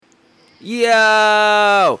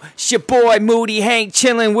Yo, it's your boy Moody Hank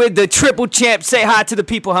chilling with the Triple Champ. Say hi to the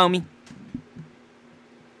people, homie.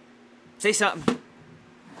 Say something.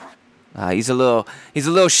 He's a little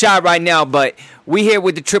shy right now, but we here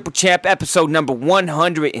with the Triple Champ, episode number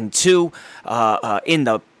 102.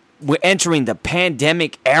 We're entering the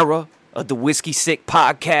pandemic era of the Whiskey Sick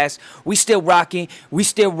podcast. We still rocking, we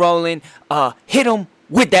still rolling. Hit 'em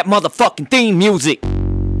with that motherfucking theme music.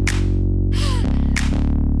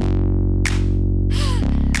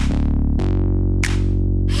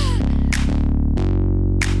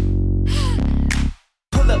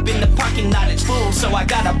 So I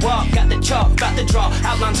gotta walk, got the chalk, about to draw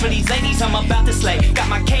outlines for these ladies I'm about to slay. Got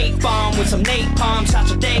my cake bomb with some napalm,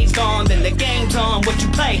 shots your days gone, then the game's on. What you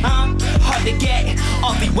play, huh? Hard to get,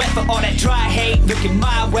 awfully wet for all that dry hate. Looking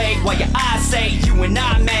my way while your eyes say you and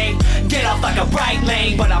I may get off like a right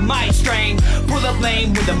lane, but I might strain. Pull up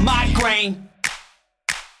lane with a migraine.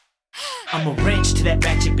 I'm a wrench to that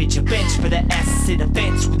ratchet bitch, a bench for that ass to the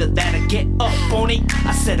fence with a ladder, get up on it.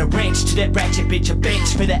 I said a wrench to that ratchet bitch, a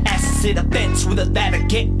bench for that ass to the fence with a ladder,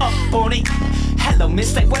 get up on it. Hello,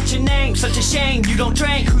 mister, what's your name? Such a shame you don't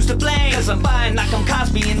drink, who's to blame? Cause I'm fine like I'm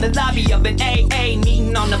Cosby in the lobby of an AA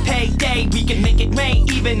meeting on a payday. We can make it rain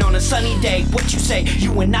even on a sunny day. What you say?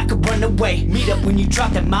 You and I could run away. Meet up when you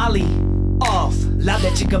drop that molly off. Loud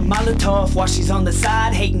that chick a Molotov while she's on the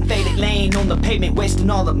side, hating faded lane on the pavement, wasting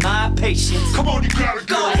all of my patience. Come on, you gotta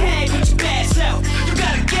go ahead with your bad self. You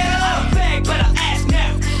gotta get up. I'll beg, but I'll ask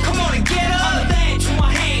now. Come on and get up. I'll ledge with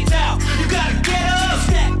my hands out. You gotta get up.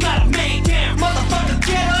 Step, gotta man down. Motherfucker,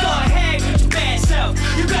 get up. Go ahead with your bad self.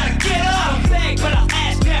 You gotta get up. I'll beg, but I'll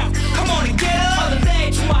ask now. Come on and get up. I'll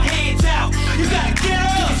ledge with my hands out. You gotta get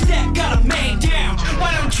up. Step, gotta man down.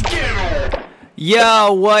 Why don't you get up?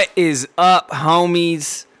 Yo, what is up,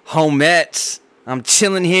 homies, homettes? I'm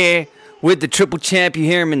chilling here with the Triple Champ. You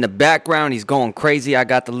hear him in the background. He's going crazy. I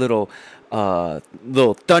got the little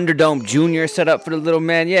Thunderdome Jr. set up for the little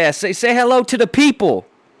man. Yeah, say hello to the people.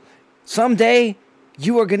 Someday,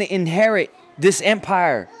 you are going to inherit this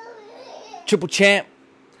empire, Triple Champ.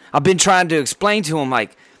 I've been trying to explain to him,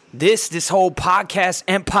 like, this whole podcast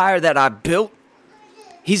empire that I built,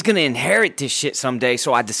 he's gonna inherit this shit someday,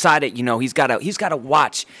 so I decided, he's gotta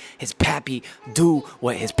watch his pappy do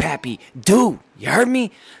what his pappy do. You heard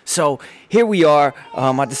me? So here we are.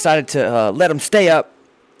 I decided to let him stay up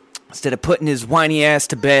instead of putting his whiny ass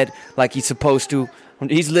to bed like he's supposed to.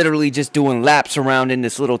 He's literally just doing laps around in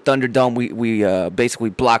this little Thunderdome. We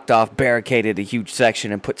basically blocked off, barricaded a huge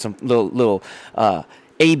section, and put some little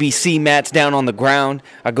ABC mats down on the ground.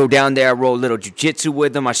 I go down there, I roll a little jiu-jitsu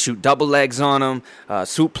with him. I shoot double legs on him,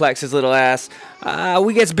 suplex his little ass.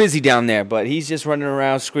 We gets busy down there, but he's just running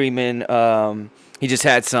around screaming. He just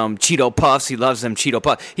had some Cheeto Puffs. He loves them Cheeto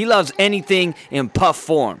Puffs. He loves anything in puff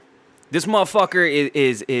form. This motherfucker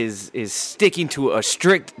is sticking to a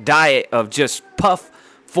strict diet of just puff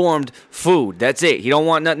formed food. That's it. He don't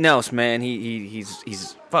want nothing else, man.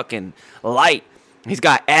 He's fucking light. He's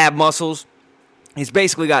got ab muscles. He's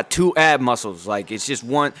basically got two ab muscles. Like it's just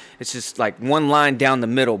like one line down the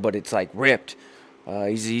middle, but it's like ripped.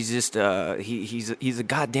 He's a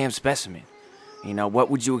goddamn specimen. What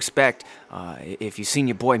would you expect? If you seen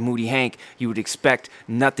your boy Moody Hank, you would expect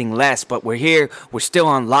nothing less. But we're here. We're still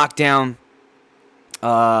on lockdown.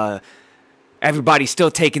 Everybody's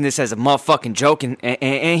still taking this as a motherfucking joke,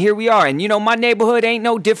 and here we are. And my neighborhood ain't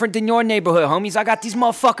no different than your neighborhood, homies. I got these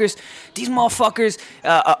motherfuckers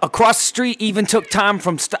across the street even took time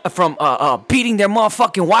from beating their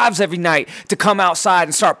motherfucking wives every night to come outside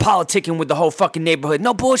and start politicking with the whole fucking neighborhood.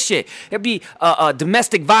 No bullshit. There'd be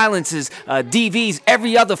domestic violences, DVs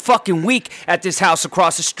every other fucking week at this house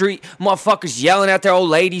across the street. Motherfuckers yelling at their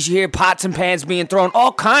old ladies. You hear pots and pans being thrown,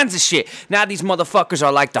 all kinds of shit. Now these motherfuckers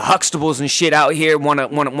are like the Huxtables and shit out here, want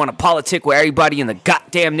to politic with everybody in the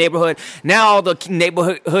goddamn neighborhood. Now all the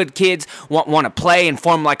neighborhood kids want to play and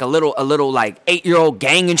form like a little like 8-year-old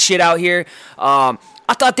gang and shit out here. I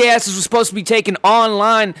thought their asses were supposed to be taking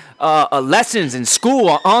online lessons in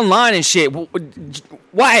school online and shit.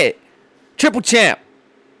 Wyatt, Triple Champ,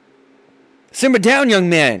 simmer down, young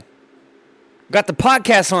man. Got the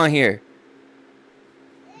podcast on here.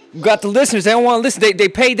 Got the listeners. They don't want to listen. They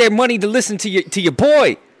paid their money to listen to your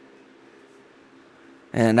boy.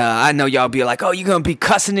 And I know y'all be like, oh, you gonna be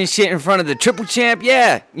cussing and shit in front of the Triple Champ?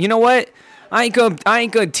 Yeah, you know what? I ain't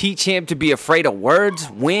gonna teach him to be afraid of words,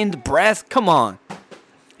 wind, breath. Come on.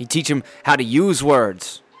 You teach him how to use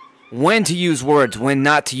words, when to use words, when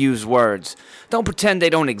not to use words. Don't pretend they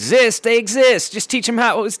don't exist. They exist. Just teach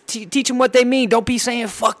them teach them what they mean. Don't be saying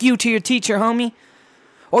fuck you to your teacher, homie.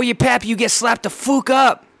 Or your pappy, you get slapped the fuck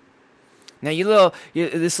up. Now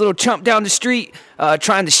this little chump down the street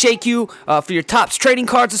trying to shake you for your Topps trading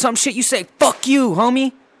cards or some shit, you say, fuck you,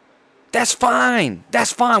 homie. That's fine.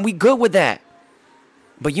 That's fine. We good with that.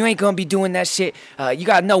 But you ain't gonna be doing that shit. You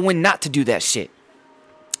gotta know when not to do that shit.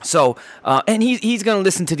 So, and he's gonna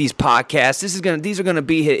listen to these podcasts. These are gonna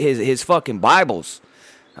be his fucking Bibles.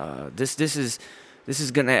 This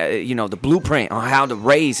is gonna, the blueprint on how to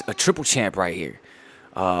raise a triple champ right here.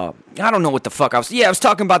 I don't know what the fuck I was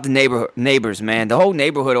talking about the neighbors, man. The whole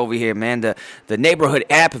neighborhood over here, man. The neighborhood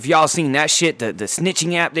app, if y'all seen that shit, the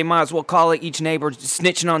snitching app, they might as well call it. Each neighbor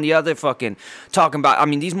snitching on the other, fucking talking about, I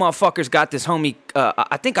mean, these motherfuckers got this homie,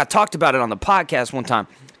 I think I talked about it on the podcast one time.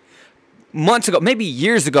 Months ago, maybe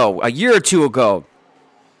years ago, a year or two ago,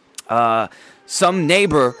 some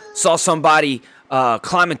neighbor saw somebody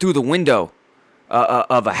climbing through the window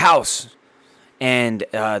of a house, and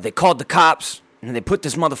they called the cops, and they put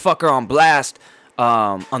this motherfucker on blast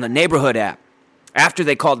on the neighborhood app. After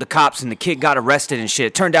they called the cops and the kid got arrested and shit,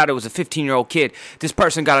 it turned out it was a 15-year-old kid. This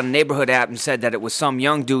person got on the neighborhood app and said that it was some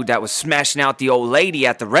young dude that was smashing out the old lady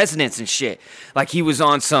at the residence and shit. Like he was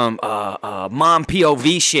on some mom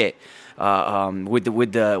POV shit. With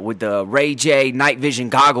the Ray J night vision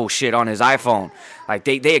goggle shit on his iPhone. Like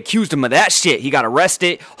they accused him of that shit. He got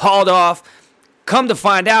arrested, hauled off. Come to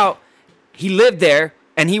find out, he lived there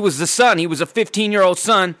and he was the son. He was a 15-year-old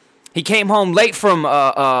son. He came home late from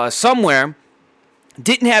somewhere,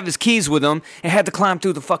 didn't have his keys with him, and had to climb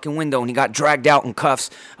through the fucking window, and he got dragged out in cuffs,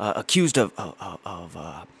 accused of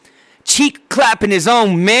cheek clapping his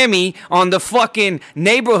own mammy on the fucking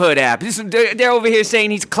neighborhood app. They're over here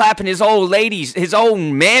saying he's clapping his old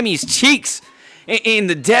own mammy's cheeks in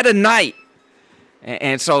the dead of night.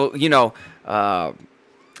 And so,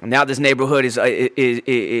 now this neighborhood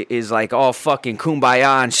is like all fucking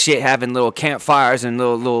kumbaya and shit, having little campfires and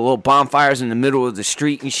little bonfires in the middle of the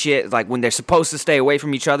street and shit. Like when they're supposed to stay away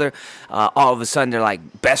from each other, all of a sudden they're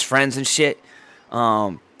like best friends and shit.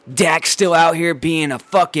 Dak's still out here being a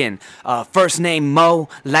fucking first name Mo,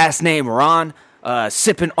 last name Ron,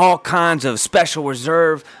 sipping all kinds of special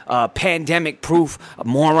reserve, pandemic proof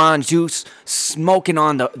moron juice, smoking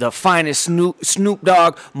on the finest Snoop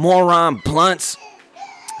Dogg moron blunts.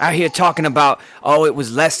 Out here talking about, it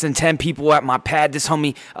was less than 10 people at my pad. This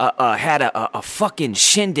homie had a fucking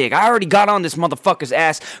shindig. I already got on this motherfucker's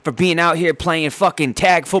ass for being out here playing fucking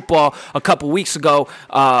tag football a couple weeks ago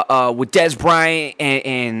with Des Bryant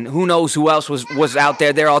and who knows who else was out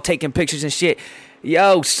there. They're all taking pictures and shit.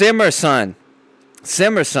 Yo, simmer, son.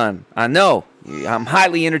 I know. I'm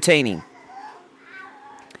highly entertaining.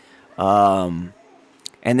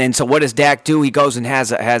 And then, so what does Dak do? He goes and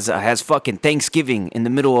has fucking Thanksgiving in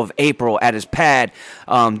the middle of April at his pad.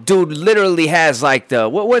 Dude literally has like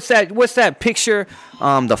what's that picture?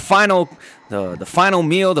 The final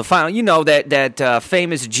meal, that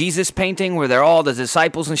famous Jesus painting where all the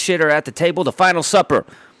disciples and shit are at the table. The final supper.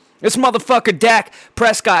 This motherfucker Dak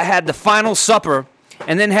Prescott had the final supper.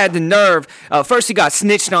 And then had the nerve. First, he got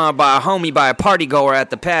snitched on by a homie, by a party goer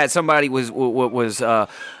at the pad. Somebody was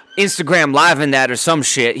Instagram living that or some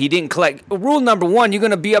shit. He didn't collect. Rule number one, you're going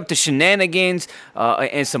to be up to shenanigans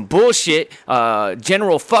and some bullshit,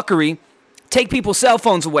 general fuckery. Take people's cell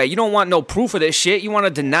phones away. You don't want no proof of this shit. You want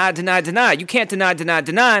to deny. You can't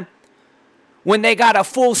deny. When they got a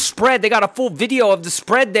full spread, they got a full video of the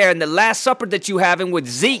spread there in the Last Supper that you having with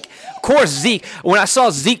Zeke. Of course, Zeke. When I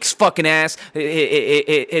saw Zeke's fucking ass,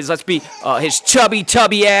 his chubby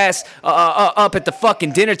tubby ass up at the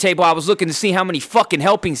fucking dinner table, I was looking to see how many fucking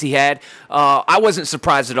helpings he had. I wasn't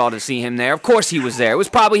surprised at all to see him there. Of course he was there. It was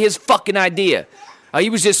probably his fucking idea.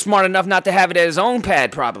 He was just smart enough not to have it at his own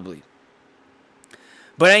pad, probably.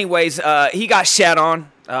 But anyways, he got shat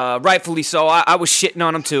on, rightfully so. I was shitting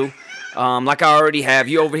on him too. Like I already have.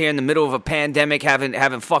 You over here in the middle of a pandemic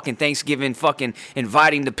having fucking Thanksgiving, fucking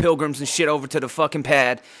inviting the pilgrims and shit over to the fucking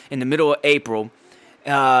pad in the middle of April.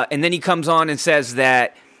 And then he comes on and says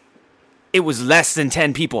that it was less than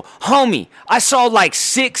 10 people. Homie, I saw like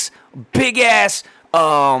 6 big-ass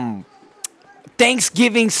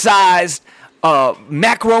Thanksgiving-sized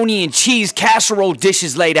macaroni and cheese casserole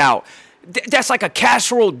dishes laid out. That's like a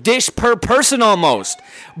casserole dish per person almost.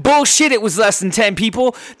 Bullshit, it was less than 10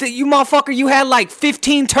 people. You motherfucker, you had like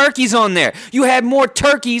 15 turkeys on there. You had more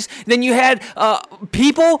turkeys than you had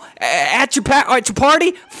people at your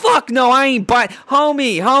party? Fuck no, I ain't buying.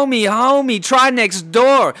 Homie, try next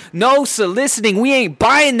door. No soliciting. We ain't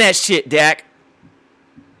buying that shit, Dak.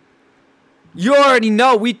 You already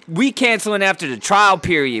know we canceling after the trial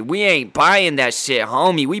period. We ain't buying that shit,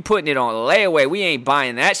 homie. We putting it on layaway. We ain't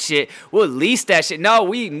buying that shit. We'll lease that shit. No,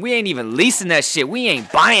 we ain't even leasing that shit. We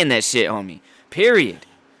ain't buying that shit, homie. Period.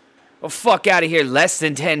 Oh, fuck out of here. Less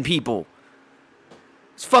than 10 people.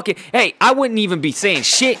 It's fucking... Hey, I wouldn't even be saying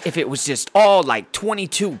shit if it was just all like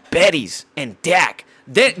 22 Bettys and Dak.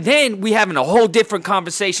 Then we having a whole different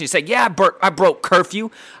conversation. It's like, yeah, I broke curfew.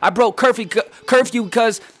 I broke curfew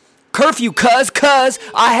because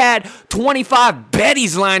I had 25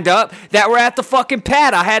 Bettys lined up that were at the fucking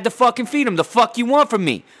pad. I had to fucking feed them. The fuck you want from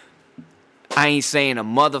me? I ain't saying a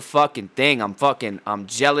motherfucking thing. I'm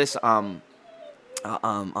jealous. I'm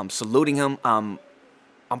saluting him. I'm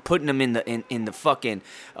putting him in the fucking,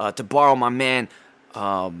 to borrow my man,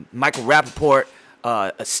 Michael Rappaport,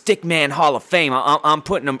 a Stickman Hall of Fame.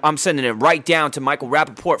 I'm sending it right down to Michael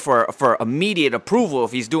Rappaport for immediate approval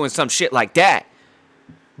if he's doing some shit like that.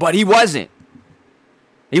 But he wasn't.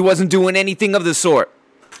 He wasn't doing anything of the sort.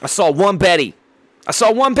 I saw one Betty.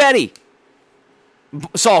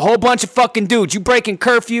 Saw a whole bunch of fucking dudes. You breaking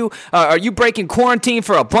curfew? Are you breaking quarantine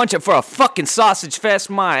for a fucking sausage fest?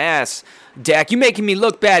 My ass, Dak. You making me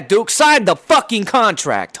look bad, Duke. Sign the fucking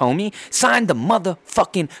contract, homie. Sign the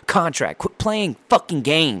motherfucking contract. Quit playing fucking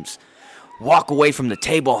games. Walk away from the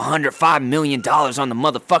table. $105 million on the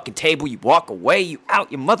motherfucking table. You walk away. You out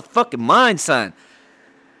your motherfucking mind, son.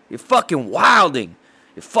 You're fucking wilding.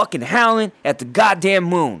 You're fucking howling at the goddamn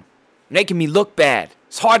moon. Making me look bad.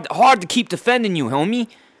 It's hard to keep defending you, homie.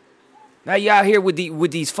 Now you out here with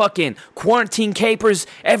these fucking quarantine capers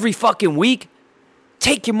every fucking week.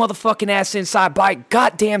 Take your motherfucking ass inside by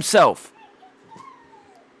goddamn self.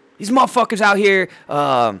 These motherfuckers out here,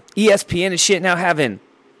 ESPN and shit now having...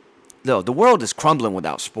 The world is crumbling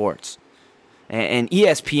without sports. And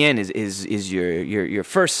ESPN is your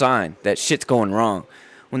first sign that shit's going wrong.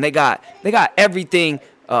 When they got everything,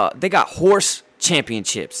 they got horse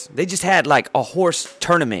championships. They just had like a horse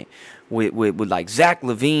tournament with like Zach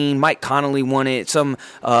LaVine, Mike Connolly won it. Some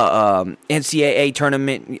NCAA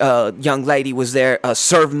tournament young lady was there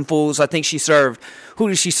serving fools. I think she served. Who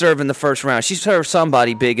did she serve in the first round? She served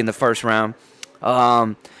somebody big in the first round.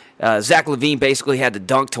 Zach LaVine basically had to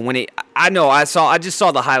dunk to win it. I know. I just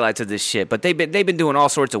saw the highlights of this shit. But they've been doing all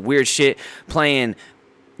sorts of weird shit, playing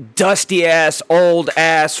dusty ass, old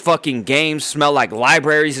ass fucking games, smell like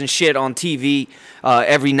libraries and shit on TV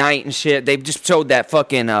every night and shit. They just showed that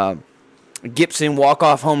fucking Gibson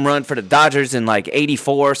walk-off home run for the Dodgers in like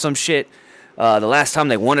 84 or some shit. The last time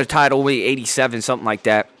they won a title, 87, something like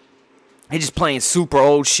that. They just playing super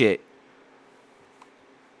old shit.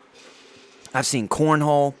 I've seen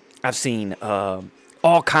cornhole. I've seen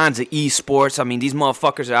all kinds of esports. I mean, these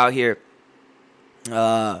motherfuckers are out here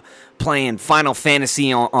playing Final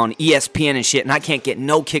Fantasy on ESPN and shit, and I can't get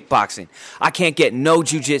no kickboxing. I can't get no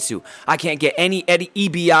jiu-jitsu. I can't get any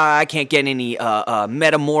EBI. I can't get any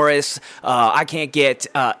Metamoris. I can't get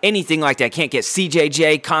anything like that. I can't get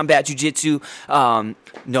CJJ, combat jiu-jitsu.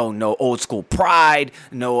 No old school pride.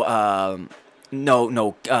 No,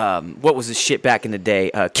 what was this shit back in the day?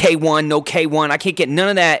 K1, no K1. I can't get none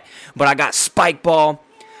of that, but I got spike ball.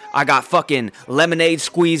 I got fucking lemonade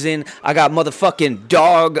squeezing. I got motherfucking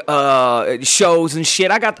dog shows and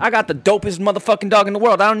shit. I got the dopest motherfucking dog in the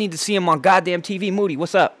world. I don't need to see him on goddamn TV. Moody,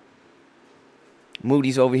 what's up?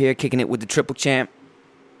 Moody's over here kicking it with the Triple Champ.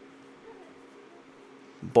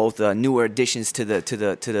 Both newer additions to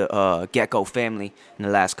the Gecko family in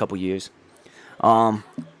the last couple years. But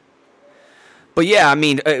yeah, I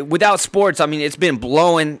mean, without sports, I mean, it's been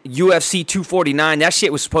blowing. UFC 249, that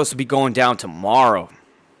shit was supposed to be going down tomorrow.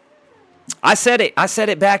 I said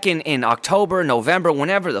it back in October, November,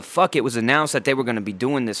 whenever the fuck it was announced that they were going to be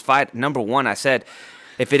doing this fight. Number one, I said,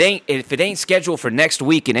 if it ain't scheduled for next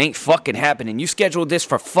week, it ain't fucking happening. You scheduled this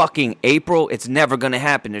for fucking April, it's never going to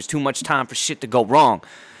happen. There's too much time for shit to go wrong.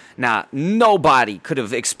 Now, nobody could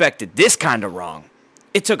have expected this kind of wrong.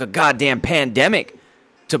 It took a goddamn pandemic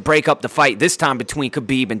to break up the fight this time between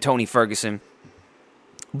Khabib and Tony Ferguson.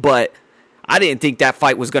 But I didn't think that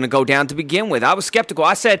fight was going to go down to begin with. I was skeptical.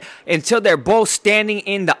 I said until they're both standing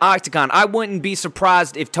in the octagon, I wouldn't be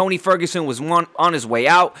surprised if Tony Ferguson was on his way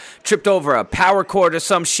out, tripped over a power cord or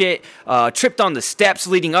some shit, tripped on the steps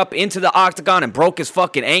leading up into the octagon and broke his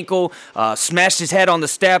fucking ankle, smashed his head on the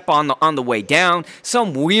step on the way down.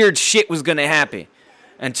 Some weird shit was going to happen.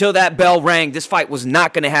 Until that bell rang, this fight was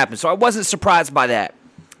not going to happen. So I wasn't surprised by that.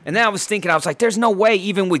 And then I was like, there's no way,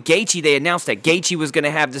 even with Gaethje, they announced that Gaethje was going to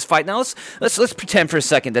have this fight. Now, let's pretend for a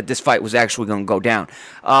second that this fight was actually going to go down.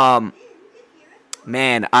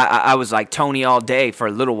 Man, I was like Tony all day for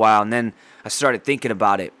a little while, and then I started thinking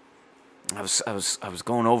about it. I was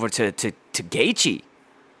going over to Gaethje.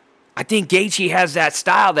 I think Gaethje has that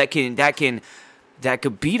style that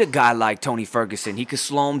could beat a guy like Tony Ferguson. He could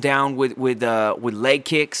slow him down with leg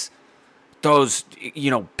kicks. Those,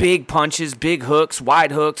 big punches, big hooks,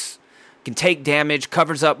 wide hooks. can take damage,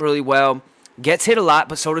 covers up really well, gets hit a lot,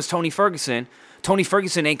 but so does Tony Ferguson. Tony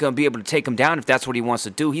Ferguson ain't going to be able to take him down if that's what he wants to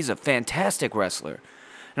do. He's a fantastic wrestler.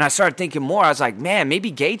 And I started thinking more. I was like, man,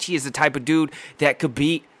 maybe Gaethje is the type of dude that could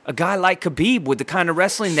beat a guy like Khabib with the kind of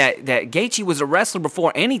wrestling that Gaethje was a wrestler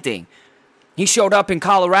before anything. He showed up in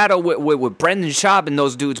Colorado with Brendan Schaub and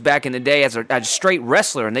those dudes back in the day as a straight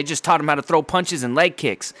wrestler, and they just taught him how to throw punches and leg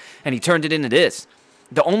kicks, and he turned it into this.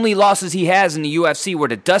 The only losses he has in the UFC were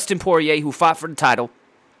to Dustin Poirier, who fought for the title,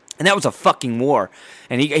 and that was a fucking war.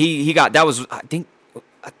 And he got, that was, I think,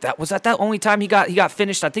 was that the only time he got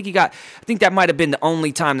finished? I think that might have been the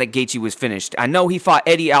only time that Gaethje was finished. I know he fought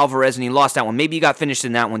Eddie Alvarez and he lost that one. Maybe he got finished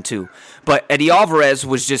in that one too. But Eddie Alvarez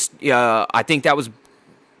was just, I think that was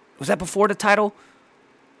that before the title?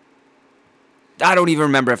 I don't even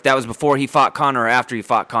remember if that was before he fought Conor or after he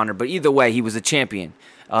fought Conor. But either way, he was a champion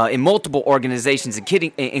in multiple organizations,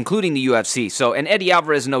 including the UFC. So, and Eddie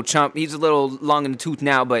Alvarez is no chump. He's a little long in the tooth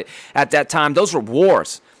now, but at that time, those were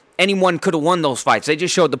wars. Anyone could have won those fights. They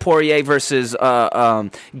just showed the Poirier versus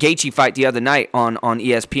Gaethje fight the other night on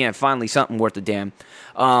ESPN. Finally, something worth a damn.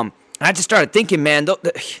 I just started thinking, man,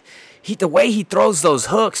 the way he throws those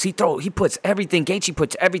hooks, Gaethje puts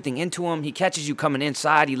everything into him. He catches you coming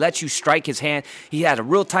inside. He lets you strike his hand. He has a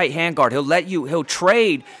real tight hand guard. He'll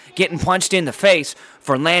trade getting punched in the face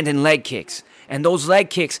for landing leg kicks. And those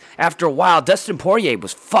leg kicks, after a while, Dustin Poirier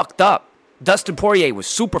was fucked up. Dustin Poirier was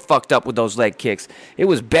super fucked up with those leg kicks. It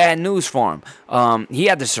was bad news for him. He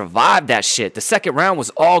had to survive that shit. The second round was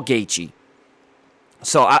all Gaethje.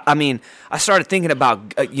 So, I started thinking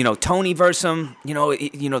about, Tony versus him.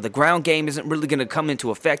 The ground game isn't really going to come into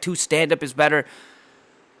effect. Whose stand-up is better?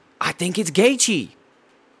 I think it's Gaethje.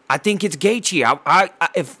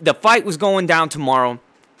 If the fight was going down tomorrow,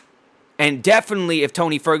 and definitely if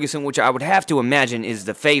Tony Ferguson, which I would have to imagine is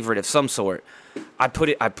the favorite of some sort, I put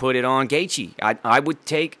it on Gaethje. I would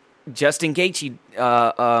take Justin Gaethje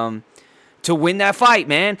to win that fight,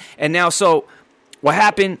 man. And now, so what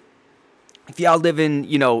happened? If y'all live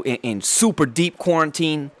in super deep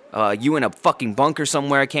quarantine, you in a fucking bunker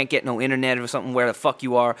somewhere, can't get no internet or something, where the fuck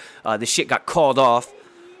you are, the shit got called off.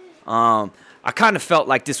 I kind of felt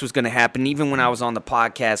like this was going to happen. Even when I was on the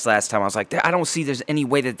podcast last time, I was like, I don't see there's any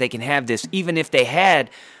way that they can have this. Even if they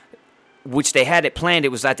had, which they had it planned, it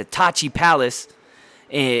was at the Tachi Palace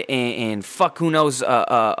in fuck who knows,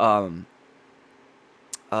 Northern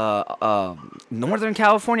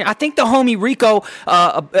California. I think the homie Rico,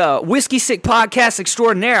 Whiskey Sick Podcast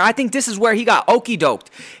Extraordinaire, I think this is where he got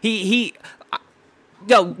okey-doked.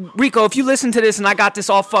 Yo, Rico, if you listen to this and I got this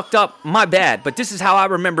all fucked up, my bad. But this is how I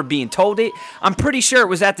remember being told it. I'm pretty sure it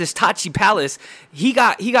was at this Tachi Palace. He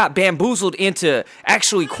got bamboozled into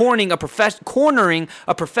actually cornering a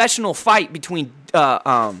professional fight between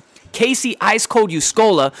Casey Ice Cold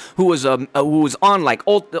Uscola, who was on like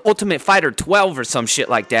Ultimate Fighter 12 or some shit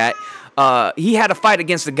like that. He had a fight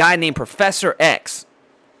against a guy named Professor X.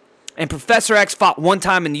 And Professor X fought one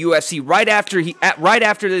time in the UFC right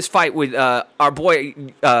after this fight with our boy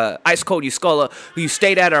Ice Cold Uscola, who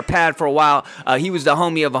stayed at our pad for a while. He was the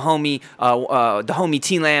homie of a homie, the homie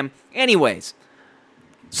T-Lam. Anyways,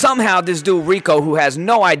 somehow this dude Rico, who has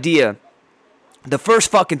no idea the first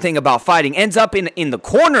fucking thing about fighting, ends up in the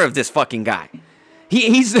corner of this fucking guy.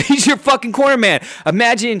 He's your fucking corner man.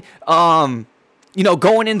 Imagine, going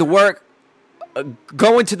into work,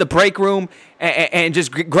 going to the break room and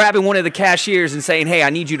just grabbing one of the cashiers and saying, hey, I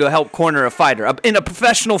need you to help corner a fighter in a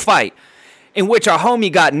professional fight in which our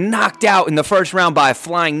homie got knocked out in the first round by a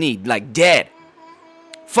flying knee, like dead.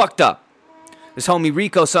 Fucked up. This homie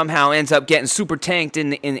Rico somehow ends up getting super tanked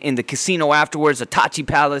in the casino afterwards, the Tachi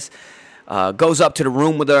Palace. Goes up to the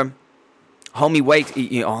room with her.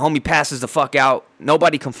 Homie passes the fuck out.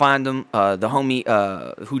 Nobody can find him. The homie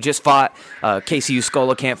who just fought, Casey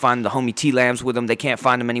Uscola, can't find him. The homie T-Lamb's with him. They can't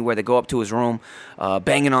find him anywhere. They go up to his room,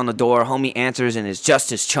 banging on the door. Homie answers, and it's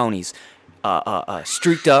Justice Chonies,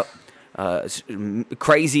 streaked up,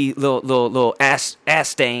 crazy little ass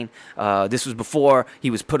stain. This was before he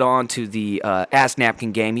was put on to the ass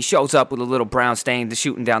napkin game. He shows up with a little brown stain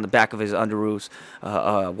shooting down the back of his underoos.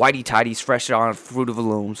 Whitey tighties, fresh on Fruit of the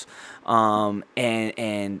Looms.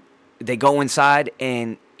 And they go inside,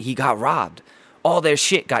 and he got robbed. All their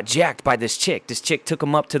shit got jacked by this chick. This chick took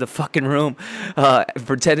him up to the fucking room,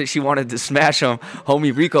 pretended she wanted to smash him.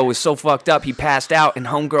 Homie Rico was so fucked up, he passed out, and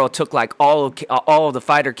homegirl took like all of the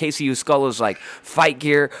fighter Casey Uscola's like fight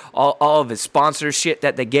gear, all of his sponsor shit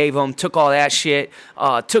that they gave him, took all that shit,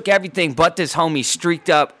 took everything but this homie streaked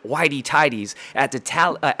up whitey tighties at the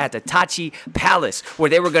Tachi Palace, where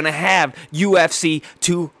they were gonna have UFC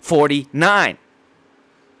 249.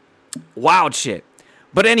 Wild shit.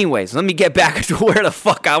 But anyways, let me get back to where the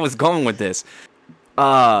fuck I was going with this.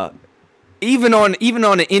 Even on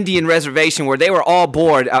an Indian reservation where they were all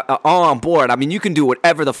on board. I mean, you can do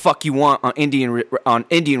whatever the fuck you want on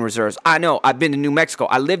Indian reserves. I know. I've been to New Mexico.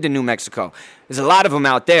 I lived in New Mexico. There's a lot of them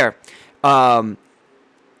out there.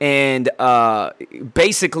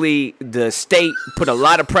 Basically, the state put a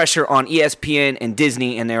lot of pressure on ESPN and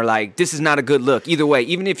Disney, and they're like, this is not a good look. Either way,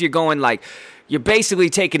 even if you're going like, you're basically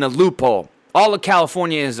taking a loophole. All of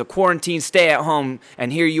California is a quarantine, stay at home,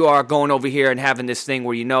 and here you are going over here and having this thing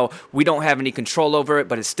where, you know, we don't have any control over it,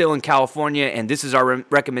 but it's still in California, and this is our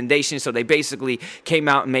recommendation. So they basically came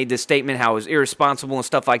out and made this statement how it was irresponsible and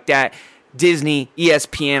stuff like that. Disney,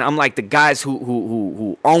 ESPN, I'm like, the guys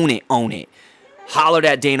who own it, hollered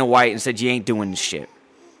at Dana White and said, you ain't doing this shit.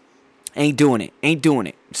 Ain't doing it.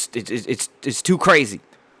 It's too crazy.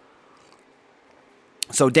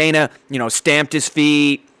 So Dana, you know, stamped his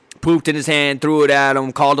feet, pooped in his hand, threw it at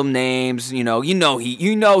him, called him names. He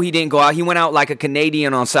didn't go out. He went out like a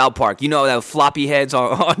Canadian on South Park. You know, that floppy heads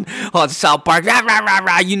on South Park. Rah, rah, rah,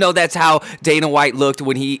 rah. You know, that's how Dana White looked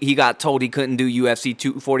when he got told he couldn't do UFC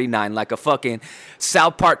 249, like a fucking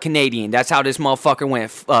South Park Canadian. That's how this motherfucker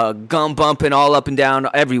went, gum bumping all up and down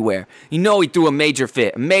everywhere. You know, he threw a major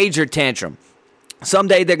fit, a major tantrum.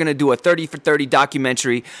 Someday they're going to do a 30 for 30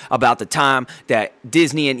 documentary about the time that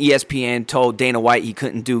Disney and ESPN told Dana White he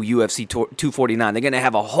couldn't do UFC 249. They're going to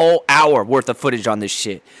have a whole hour worth of footage on this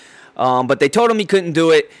shit. But they told him he couldn't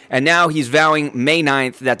do it, and now he's vowing May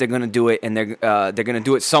 9th that they're going to do it, and they're going to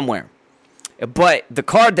do it somewhere. But the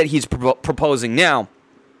card that he's proposing now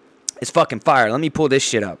is fucking fire. Let me pull this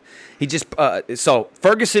shit up. He just so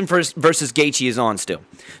Ferguson versus Gaethje is on still.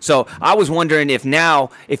 So I was wondering if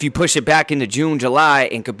you push it back into June, July,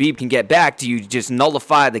 and Khabib can get back, do you just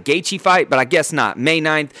nullify the Gaethje fight? But I guess not. May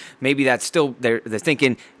 9th, maybe that's still they're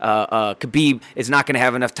thinking Khabib is not going to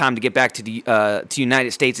have enough time to get back to the United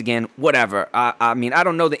States again. Whatever. I mean, I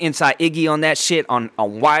don't know the inside Iggy on that shit on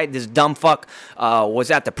why this dumb fuck was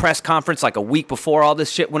at the press conference like a week before all this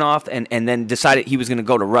shit went off, and then decided he was going to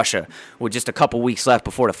go to Russia with just a couple weeks left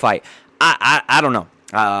before the fight. I don't know.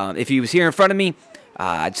 If he was here in front of me,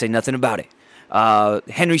 I'd say nothing about it.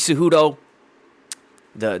 Henry Cejudo,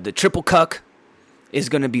 the triple cuck, is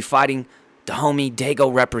going to be fighting the homie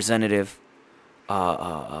Dago representative,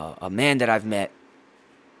 a man that I've met,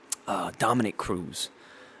 Dominic Cruz.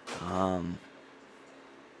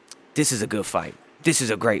 This is a good fight. This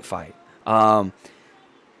is a great fight.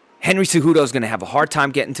 Henry Cejudo is going to have a hard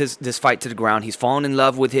time getting this fight to the ground. He's fallen in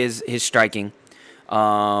love with his striking.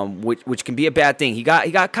 Which can be a bad thing. He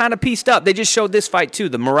got kind of pieced up. They just showed this fight too,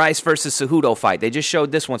 the Moraes versus Cejudo fight. They just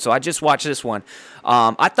showed this one, so I just watched this one.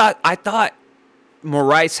 I thought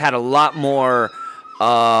Moraes had a lot more.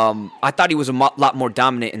 I thought he was a lot more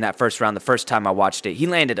dominant in that first round. The first time I watched it, he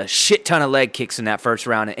landed a shit ton of leg kicks in that first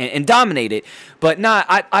round and dominated. But not.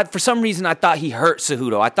 I for some reason I thought he hurt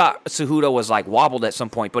Cejudo. I thought Cejudo was like wobbled at some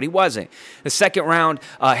point, but he wasn't. The second round,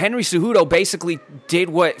 Henry Cejudo basically did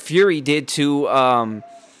what Fury did to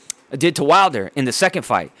Wilder in the second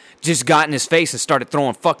fight. Just got in his face and started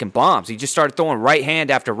throwing fucking bombs. He just started throwing right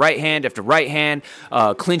hand after right hand after right hand,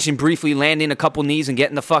 clinching briefly, landing a couple knees and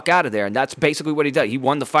getting the fuck out of there. And that's basically what he did. He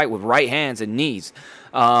won the fight with right hands and knees.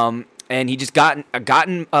 And he just got in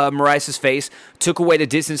Moraes' face, took away the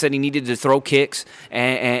distance that he needed to throw kicks,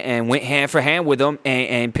 and went hand for hand with him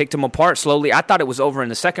and picked him apart slowly. I thought it was over in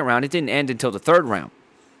the second round. It didn't end until the third round.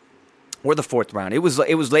 Or the fourth round. It was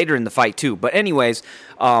later in the fight too. But anyways,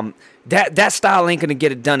 that style ain't gonna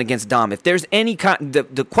get it done against Dom. If there's any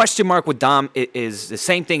the question mark with Dom is the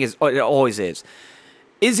same thing as it always is.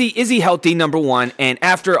 Is he healthy, number one? And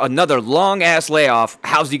after another long-ass layoff,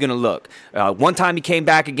 how's he going to look? One time he came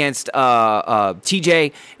back against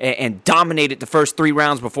TJ and dominated the first 3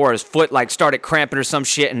 rounds before his foot started cramping or some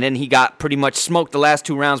shit, and then he got pretty much smoked the last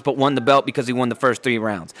 2 rounds but won the belt because he won the first 3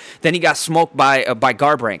 rounds. Then he got smoked by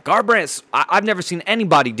Garbrandt. Garbrandt, I've never seen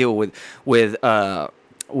anybody deal with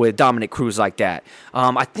Dominic Cruz like that.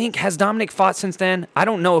 I think, has Dominic fought since then? I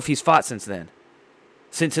don't know if he's fought since then,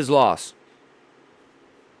 since his loss.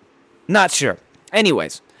 Not sure.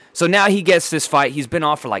 Anyways, so now he gets this fight. He's been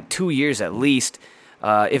off for 2 years at least,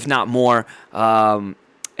 if not more. And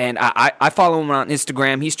I follow him on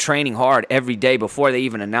Instagram. He's training hard every day before they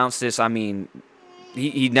even announce this. I mean,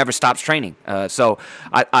 he never stops training. So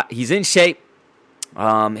he's in shape.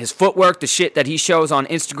 His footwork, the shit that he shows on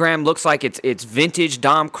Instagram looks like it's vintage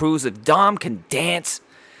Dom Cruz. If Dom can dance,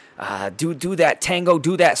 do that tango,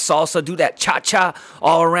 do that salsa, do that cha-cha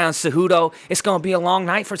all around Cejudo. It's going to be a long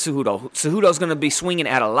night for Cejudo. Cejudo's going to be swinging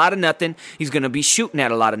at a lot of nothing. He's going to be shooting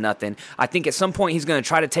at a lot of nothing. I think at some point he's going to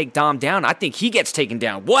try to take Dom down. I think he gets taken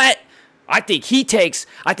down. What? I think he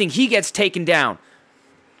gets taken down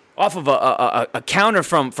off of a counter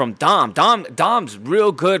from Dom. Dom's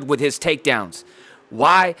real good with his takedowns.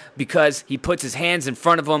 Why? Because he puts his hands in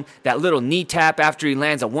front of him. That little knee tap after he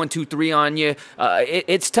lands a 1-2-3 on you.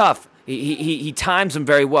 It's tough. He times them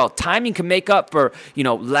very well. Timing can make up for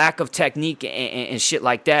lack of technique and shit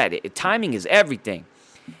like that. Timing is everything.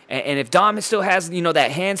 And if Dom still has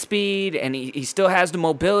that hand speed and he still has the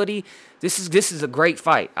mobility, this is a great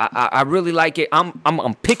fight. I really like it.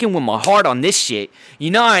 I'm picking with my heart on this shit.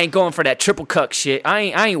 I ain't going for that triple cuck shit. I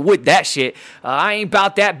ain't with that shit. I ain't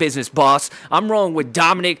about that business, boss. I'm rolling with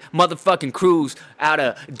Dominic motherfucking Cruz out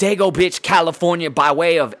of Dago Bitch, California, by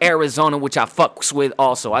way of Arizona, which I fucks with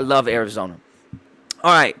also. I love Arizona.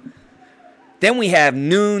 All right. Then we have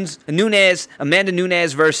Amanda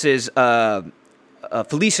Nunes versus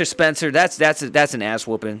Felicia Spencer. That's an ass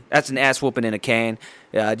whooping. That's an ass whooping in a can.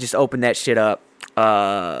 Just open that shit up.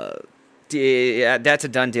 Yeah, that's a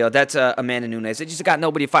done deal. That's Amanda Nunes. They just got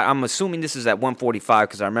nobody to fight. I'm assuming this is at 145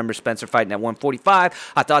 because I remember Spencer fighting at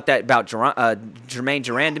 145. I thought that about Jermaine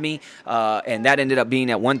Durandamy, and that ended up being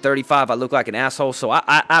at 135. I look like an asshole, so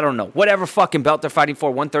I don't know. Whatever fucking belt they're fighting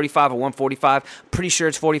for, 135 or 145. Pretty sure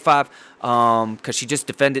it's 45 because she just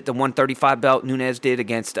defended the 135 belt. Nunes did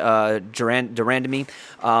against Durandamy,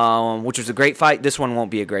 which was a great fight. This one won't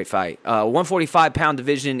be a great fight. 145-pound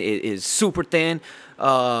division is super thin.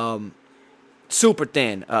 Super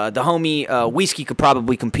thin. The homie Whiskey could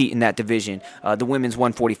probably compete in that division. The women's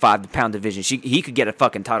 145-pound division. He could get a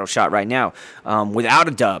fucking title shot right now without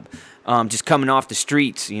a dub. Just coming off the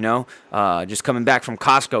streets, just coming back from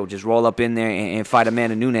Costco. Just roll up in there and fight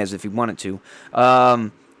Amanda Nunes if he wanted to.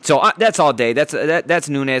 So that's all day. That's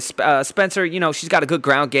Nunes. Spencer, she's got a good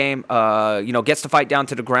ground game. Gets to fight down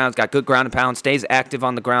to the ground. Got good ground and pound. Stays active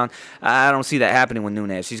on the ground. I don't see that happening with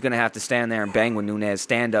Nunes. She's gonna have to stand there and bang with Nunes,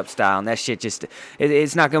 stand up style, and that shit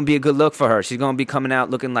it's not gonna be a good look for her. She's gonna be coming out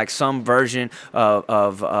looking like some version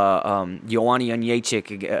of Joanna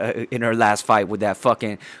Jędrzejczyk in her last fight with that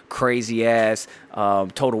fucking crazy ass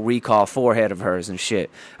Total Recall forehead of hers and shit.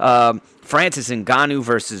 Francis Ngannou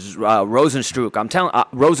versus Rozenstruik.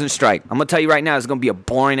 Rozenstruik. I'm gonna tell you right now, it's gonna be a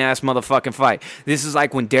boring ass motherfucking fight. This is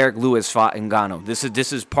like when Derek Lewis fought Ngannou.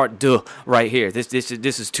 This is part 2 right here. This is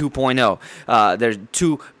 2.0. There's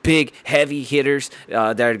two big heavy hitters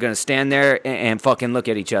that are gonna stand there and fucking look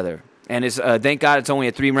at each other. And it's thank God it's only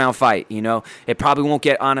a 3-round fight. It probably won't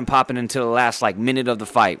get on and popping until the last minute of the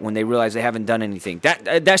fight when they realize they haven't done anything.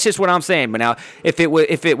 That's just what I'm saying. But now,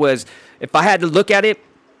 if I had to look at it,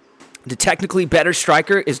 the technically better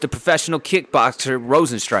striker is the professional kickboxer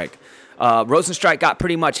Rozenstruik. Rozenstruik got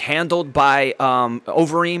pretty much handled by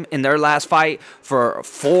Overeem in their last fight for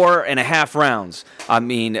 4.5 rounds. I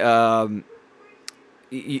mean,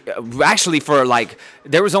 actually for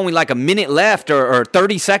there was only a minute left or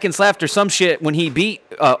 30 seconds left or some shit when he beat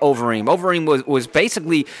Overeem. Overeem was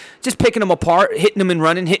basically just picking him apart, hitting him and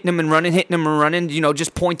running, just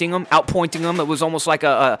outpointing him. It was almost like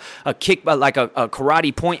a kick, like a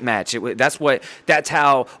karate point match. That's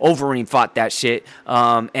how Overeem fought that shit.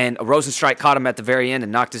 And Rozenstruik caught him at the very end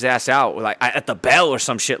and knocked his ass out at the bell or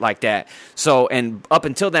some shit like that. So, and up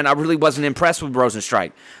until then, I really wasn't impressed with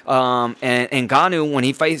Rozenstruik. And Ngannou, when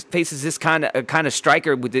he faces this kind of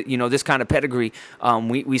striker with this kind of pedigree,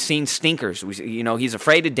 we've seen stinkers. He's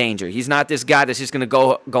afraid of danger. He's not this guy that's just gonna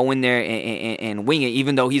go in there and wing it.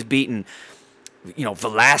 Even though he's beaten,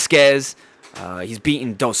 Velasquez, he's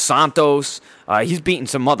beaten Dos Santos, he's beaten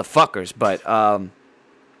some motherfuckers. But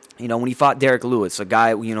when he fought Derek Lewis, a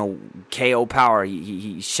guy KO power,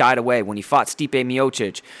 he shied away. When he fought Stipe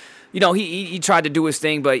Miocic, he tried to do his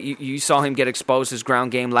thing, but you saw him get exposed. His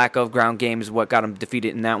ground game, lack of ground game, is what got him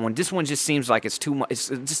defeated in that one. This one just seems like it's too much.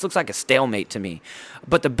 It just looks like a stalemate to me.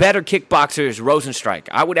 But the better kickboxer is Rozenstruik.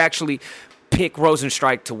 I would actually pick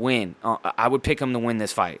Rozenstruik to win. I would pick him to win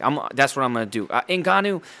this fight. That's what I'm going to do.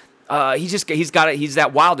 Ngannou, he's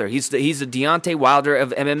that Wilder. He's the Deontay Wilder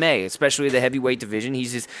of MMA, especially the heavyweight division. He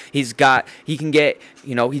just got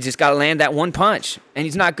to land that one punch, and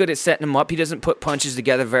he's not good at setting him up. He doesn't put punches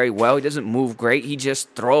together very well. He doesn't move great. He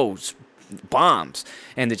just throws bombs,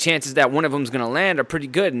 and the chances that one of them is going to land are pretty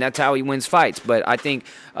good, and that's how he wins fights. But I think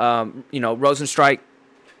Rozenstruik,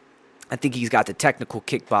 I think he's got the technical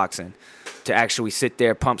kickboxing to actually sit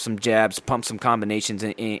there, pump some jabs, pump some combinations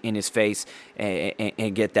in his face,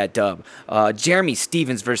 and get that dub. Jeremy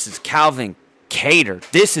Stephens versus Calvin Kattar.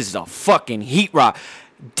 This is a fucking heat rock.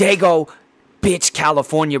 Dago, bitch,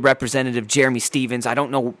 California representative Jeremy Stevens. I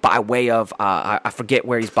don't know by way of, I forget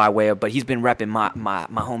where he's by way of, but he's been repping my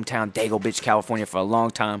hometown, Dago, bitch, California for a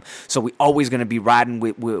long time. So we always going to be riding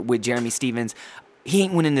with Jeremy Stevens. He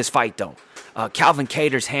ain't winning this fight, though. Calvin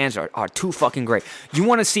Kattar's hands are too fucking great. You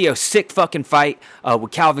want to see a sick fucking fight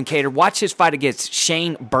with Calvin Kattar? Watch his fight against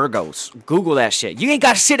Shane Burgos. Google that shit. You ain't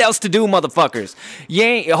got shit else to do, motherfuckers.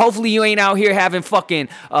 Hopefully you ain't out here having fucking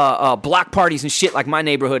block parties and shit like my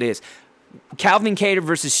neighborhood is. Calvin Kattar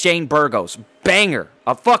versus Shane Burgos. Banger.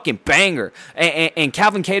 A fucking banger. And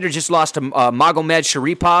Calvin Kattar just lost to Magomed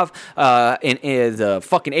Sharipov, in the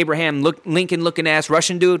fucking Abraham Lincoln looking ass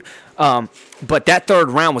Russian dude. But that third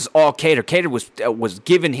round was all Kattar. Kattar was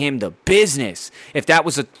giving him the business. If that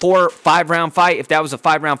was a 4-5 round fight, if that was a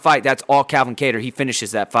 5-round fight, that's all Calvin Kattar. He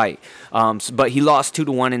finishes that fight. But he lost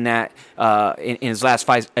 2-1 in that in his last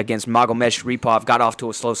fight against Magomed Sharipov. Got off to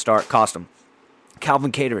a slow start, cost him.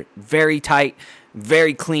 Calvin Kattar, very tight,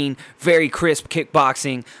 very clean, very crisp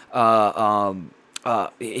kickboxing.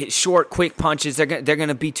 Short, quick punches. They're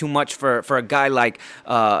gonna be too much for a guy like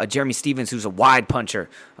Jeremy Stevens, who's a wide puncher,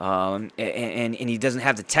 and he doesn't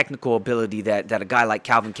have the technical ability that a guy like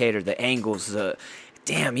Calvin Kattar. The angles,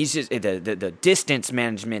 he's just the distance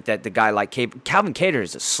management that the guy like Calvin Kattar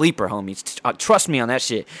is a sleeper, homies. Trust me on that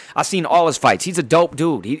shit. I've seen all his fights. He's a dope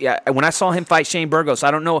dude. When I saw him fight Shane Burgos,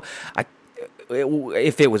 I don't know.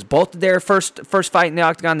 If it was both their first fight in the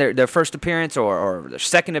octagon, their first appearance or their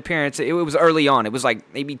second appearance, it was early on. It was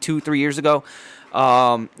like maybe 2-3 years ago.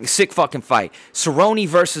 Sick fucking fight. Cerrone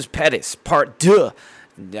versus Pettis, part 2.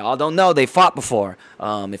 Y'all don't know, they fought before.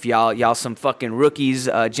 If y'all some fucking rookies,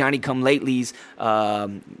 Johnny come latelys,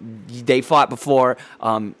 they fought before.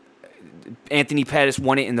 Anthony Pettis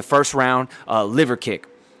won it in the first round, liver kick.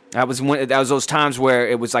 That was those times where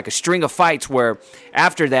it was like a string of fights where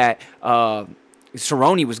after that,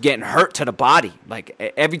 Cerrone was getting hurt to the body. Like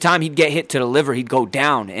every time he'd get hit to the liver, he'd go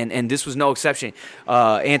down, and this was no exception.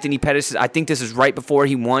 Anthony Pettis, I think this is right before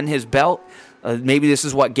he won his belt. Maybe this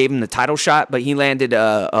is what gave him the title shot, but he landed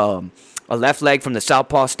a left leg from the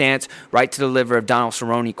southpaw stance right to the liver of Donald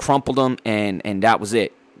Cerrone, crumpled him, and that was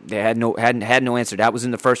it. They had no answer. That was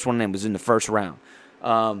in the first one and was in the first round.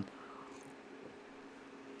 I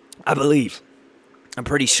believe. I'm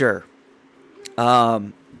pretty sure.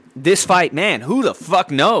 This fight, man, who the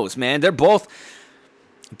fuck knows, man? They're both.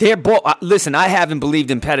 Listen, I haven't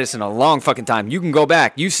believed in Pettis in a long fucking time. You can go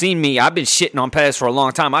back. You've seen me. I've been shitting on Pettis for a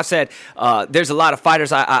long time. I said there's a lot of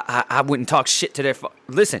fighters I wouldn't talk shit to their.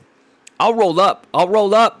 Listen, I'll roll up. I'll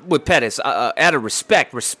roll up with Pettis out of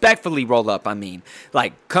respect. Respectfully roll up, I mean.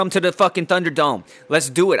 Like, come to the fucking Thunderdome. Let's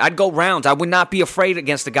do it. I'd go rounds. I would not be afraid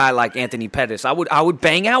against a guy like Anthony Pettis. I would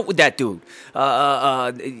bang out with that dude.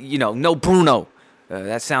 No Bruno.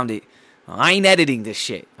 That sounded... I ain't editing this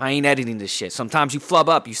shit. Sometimes you flub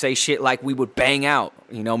up. You say shit like we would bang out.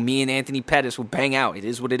 Me and Anthony Pettis would bang out. It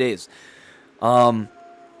is what it is. But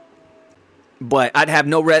I'd have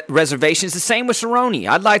no reservations. The same with Cerrone.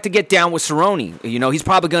 I'd like to get down with Cerrone. He's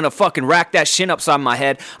probably going to fucking rack that shin upside my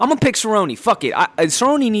head. I'm going to pick Cerrone. Fuck it.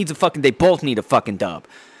 Cerrone needs they both need a fucking dub.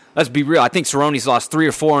 Let's be real. I think Cerrone's lost 3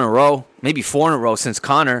 or 4 in a row. Maybe 4 in a row since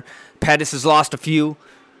Conor. Pettis has lost a few.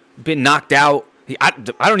 Been knocked out. I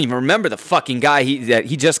don't even remember the fucking guy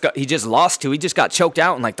he just lost to. He just got choked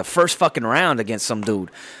out in like the first fucking round against some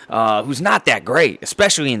dude who's not that great,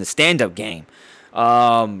 especially in the stand-up game.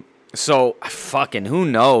 So fucking who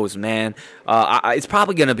knows, man? It's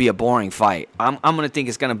probably gonna be a boring fight. I'm gonna think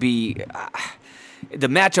it's gonna be the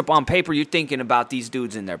matchup on paper. You're thinking about these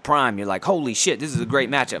dudes in their prime. You're like, holy shit, this is a great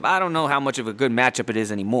matchup. I don't know how much of a good matchup it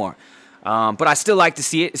is anymore. But I still like to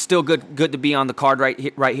see it. It's still good to be on the card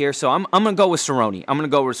right here. So I'm gonna go with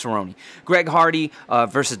Cerrone. Greg Hardy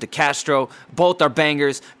versus De Castro. Both are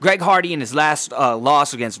bangers. Greg Hardy in his last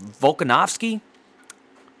loss against Volkanovski.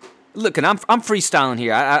 Look, and I'm freestyling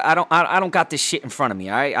here. I don't got this shit in front of me.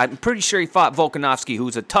 All right? I'm pretty sure he fought Volkanovski,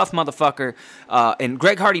 who's a tough motherfucker. And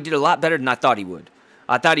Greg Hardy did a lot better than I thought he would.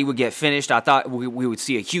 I thought he would get finished. I thought we would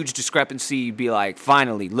see a huge discrepancy. Be like,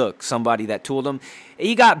 finally, look, somebody that tooled him.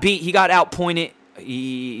 He got beat. He got outpointed.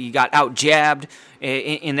 He got out jabbed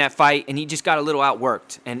in that fight, and he just got a little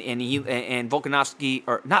outworked. And Volkanovski,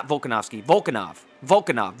 or not Volkanovski, Volkanov.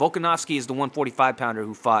 Volkanovski is the 145 pounder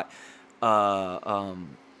who fought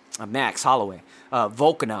Max Holloway.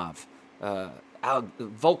 Volkanov.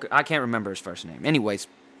 I can't remember his first name. Anyways.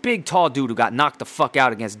 Big, tall dude who got knocked the fuck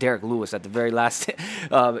out against Derek Lewis at the very last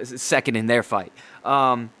second in their fight.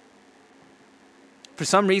 For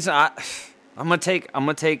some reason, I'm gonna take.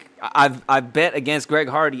 I've bet against Greg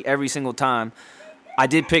Hardy every single time. I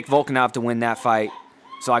did pick Volkanov to win that fight,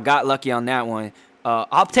 so I got lucky on that one.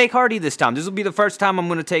 I'll take Hardy this time. This will be the first time I'm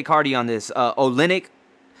going to take Hardy on this. Oleinik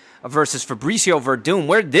versus Fabricio Verdum.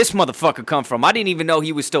 Where'd this motherfucker come from? I didn't even know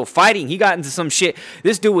he was still fighting. He got into some shit.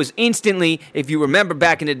 This dude was instantly, if you remember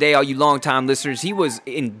back in the day, all you longtime listeners, he was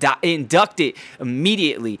inducted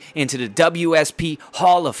immediately into the WSP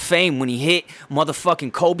Hall of Fame when he hit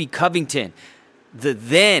motherfucking Colby Covington, the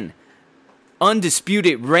then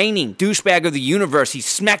undisputed reigning douchebag of the universe. He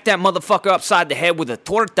smacked that motherfucker upside the head with a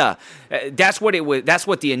torta. That's what it was. That's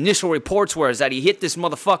what the initial reports were, is that he hit this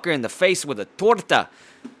motherfucker in the face with a torta.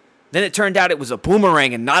 Then it turned out it was a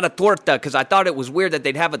boomerang and not a torta, because I thought it was weird that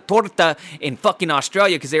they'd have a torta in fucking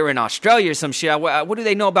Australia because they were in Australia or some shit. What do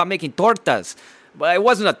they know about making tortas? But it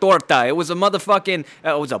wasn't a torta. It was a motherfucking,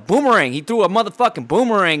 it was a boomerang. He threw a motherfucking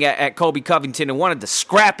boomerang at Colby Covington and wanted to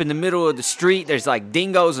scrap in the middle of the street. There's like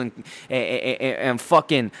dingoes and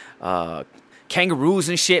fucking kangaroos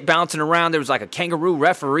and shit bouncing around. There was like a kangaroo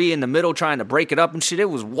referee in the middle trying to break it up and shit. It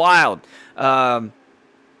was wild. So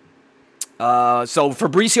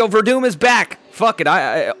Fabricio Verdum is back. Fuck it.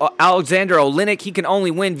 Alexander Oleinik, he can only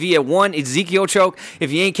win via one Ezekiel choke. If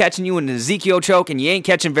he ain't catching you in an Ezekiel choke, and you ain't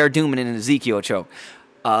catching Verdum in an Ezekiel choke.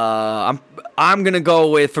 I'm gonna go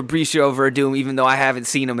with Fabricio Verdum, even though I haven't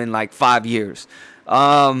seen him in like 5 years.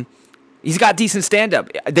 He's got decent stand-up.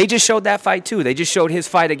 They just showed that fight, too. They just showed his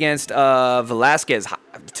fight against Velasquez.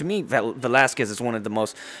 To me, Velasquez is one of the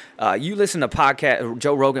most... you listen to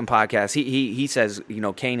Joe Rogan podcast, he says,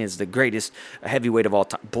 Cain is the greatest heavyweight of all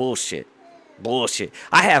time. Bullshit.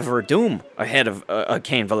 I have Verdum ahead of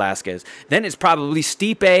Cain Velasquez. Then it's probably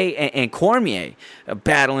Stipe and Cormier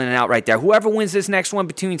battling it out right there. Whoever wins this next one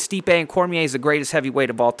between Stipe and Cormier is the greatest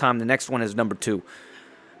heavyweight of all time. The next one is number 2.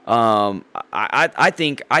 I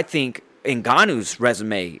think Ngannou's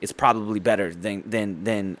resume is probably better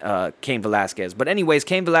than Cain Velasquez. But anyways,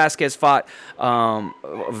 Cain Velasquez fought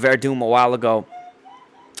Verdum a while ago,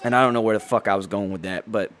 and I don't know where the fuck I was going with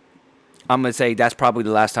that, but I'm going to say that's probably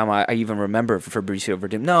the last time I even remember Fabricio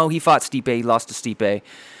Verdum. No, he fought Stipe. He lost to Stipe.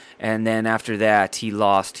 And then after that, he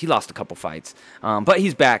lost a couple fights. But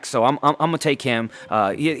he's back, so I'm going to take him.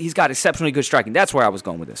 He's got exceptionally good striking. That's where I was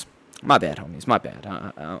going with this. My bad, homies. My bad.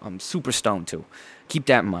 I'm super stoned, too. Keep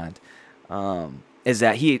that in mind. Is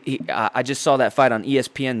that I just saw that fight on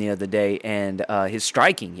ESPN the other day, and his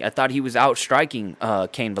striking, I thought he was out striking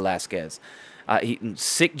Cain Velasquez.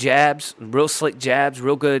 Sick jabs, real slick jabs,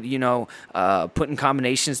 real good, putting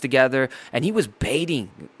combinations together. And he was baiting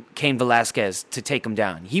Cain Velasquez to take him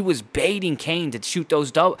down. He was baiting Cain to shoot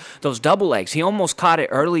those double legs. He almost caught it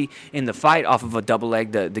early in the fight off of a double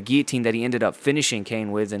leg, the guillotine that he ended up finishing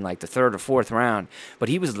Cain with in like the 3rd or 4th round. But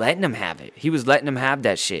he was letting him have it. He was letting him have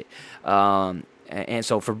that shit. And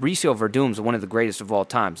so Fabricio Verdum is one of the greatest of all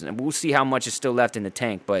times. And we'll see how much is still left in the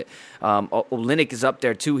tank. But Oleinik is up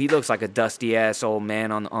there, too. He looks like a dusty-ass old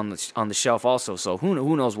man on the shelf also. So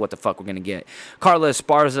who knows what the fuck we're going to get. Carla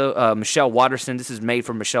Esparza, Michelle Waterson. This is made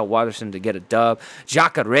for Michelle Waterson to get a dub.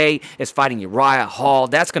 Jacare is fighting Uriah Hall.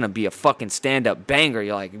 That's going to be a fucking stand-up banger.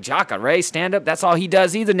 You're like, Jacare, stand-up? That's all he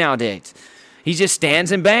does either nowadays. He just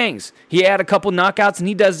stands and bangs. He had a couple knockouts, and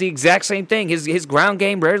he does the exact same thing. His ground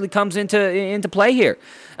game rarely comes into play here.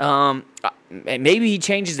 Maybe he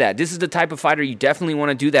changes that. This is the type of fighter you definitely want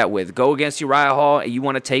to do that with. Go against Uriah Hall, and you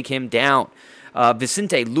want to take him down.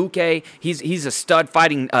 Vicente Luque, he's a stud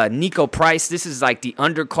fighting Nico Price. This is like the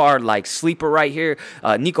undercard like sleeper right here.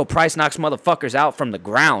 Nico Price knocks motherfuckers out from the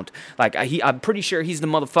ground. Like I'm pretty sure he's the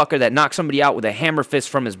motherfucker that knocked somebody out with a hammer fist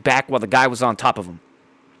from his back while the guy was on top of him.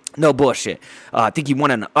 No bullshit. I think he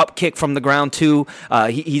won an up kick from the ground, too.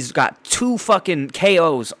 He's got 2 fucking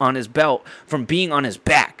KOs on his belt from being on his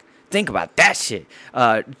back. Think about that shit.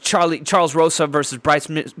 Charles Rosa versus Bryce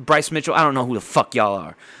Mitchell. I don't know who the fuck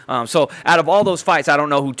y'all are. So out of all those fights, I don't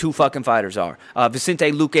know who 2 fucking fighters are.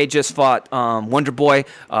 Vicente Luque just fought Wonder Boy.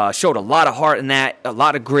 Showed a lot of heart in that, a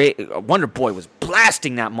lot of grit. Wonder Boy was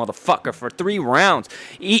blasting that motherfucker for 3 rounds,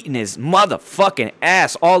 eating his motherfucking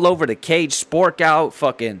ass all over the cage, spork out,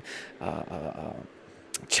 fucking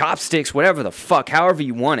chopsticks, whatever the fuck, however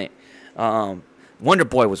you want it. Wonder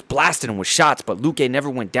Boy was blasting him with shots, but Luque never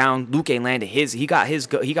went down. Luque landed his. He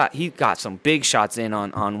got some big shots in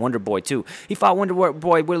on Wonder Boy too. He fought Wonder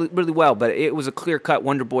Boy really, really well, but it was a clear cut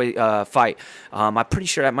Wonder Boy fight. I'm pretty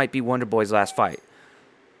sure that might be Wonder Boy's last fight.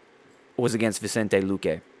 It was against Vicente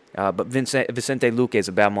Luque. But Vicente Luque is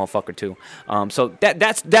a bad motherfucker too. So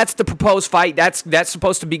that's the proposed fight. That's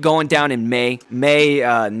supposed to be going down in May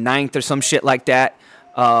 9th or some shit like that.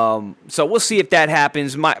 So we'll see if that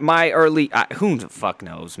happens. My early, who the fuck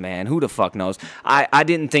knows, man? Who the fuck knows? I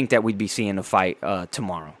didn't think that we'd be seeing a fight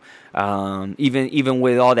tomorrow. Even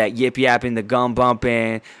with all that yip yapping, the gum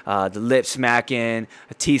bumping, the lip smacking,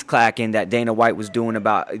 teeth clacking that Dana White was doing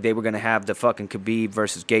about they were gonna have the fucking Khabib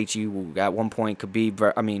versus Gaethje. At one point,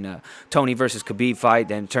 Tony versus Khabib fight,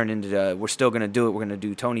 then turned into we're still gonna do it. We're gonna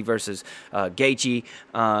do Tony versus Gaethje.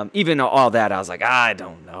 Even all that, I was like, I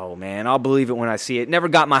don't know, man. I'll believe it when I see it. Never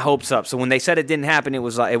got my hopes up. So when they said it didn't happen, it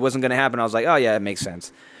was like it wasn't gonna happen. I was like, oh yeah, it makes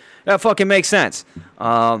sense. That fucking makes sense.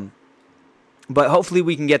 But hopefully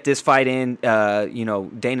we can get this fight in.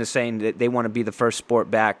 Dana's saying that they want to be the first sport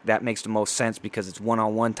back. That makes the most sense because it's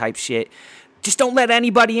one-on-one type shit. Just don't let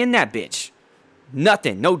anybody in that bitch.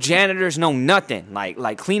 Nothing. No janitors, no nothing.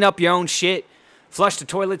 Like clean up your own shit. Flush the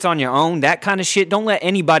toilets on your own. That kind of shit. Don't let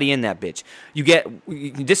anybody in that bitch.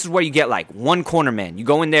 This is where you get like one corner man. You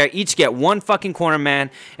go in there, each get one fucking corner man,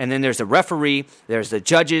 and then there's the referee, there's the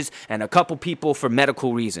judges, and a couple people for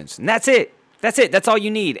medical reasons. And that's it. That's it. That's all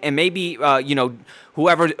you need. And maybe,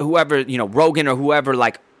 whoever, Rogan or whoever,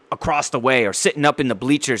 like, across the way or sitting up in the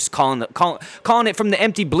bleachers calling it from the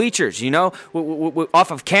empty bleachers,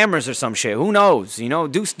 off of cameras or some shit. Who knows?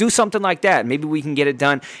 Do something like that. Maybe we can get it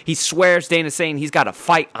done. He swears, Dana's saying he's got a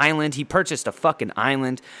fight island. He purchased a fucking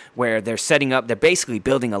island where they're basically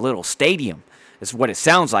building a little stadium. Is what it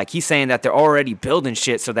sounds like. He's saying that they're already building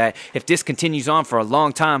shit so that if this continues on for a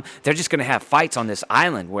long time, they're just going to have fights on this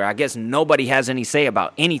island where I guess nobody has any say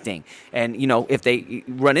about anything. And, if they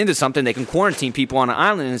run into something, they can quarantine people on an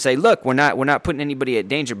island and say, look, we're not putting anybody at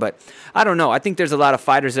danger. But I don't know. I think there's a lot of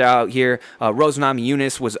fighters out here. Rose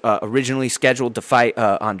Namajunas was originally scheduled to fight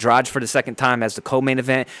Andrade for the second time as the co-main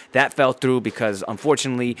event. That fell through because,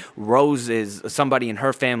 unfortunately, Rose is somebody in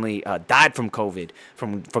her family died from COVID,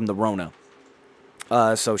 from the Rona.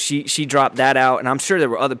 So she dropped that out, and I'm sure there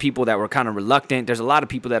were other people that were kind of reluctant. There's a lot of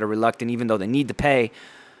people that are reluctant, even though they need to pay.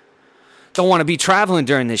 Don't want to be traveling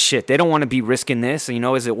during this shit. They don't want to be risking this.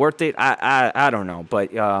 Is it worth it? I don't know,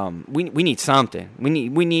 but we need something. We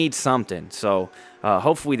need something. So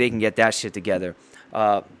hopefully they can get that shit together.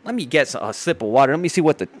 Let me get a sip of water. Let me see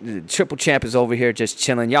what the Triple Champ is over here just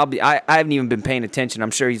chilling. I haven't even been paying attention.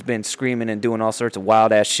 I'm sure he's been screaming and doing all sorts of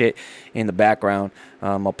wild ass shit in the background.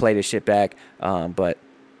 I'll play this shit back. But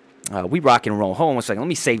we rock and roll. Hold on one second. Let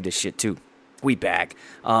me save this shit too. We back.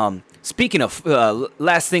 Speaking of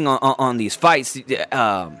last thing on these fights,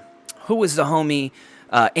 who was the homie?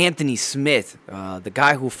 Anthony Smith, the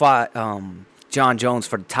guy who fought John Jones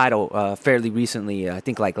for the title fairly recently. I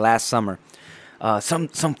think like last summer. Some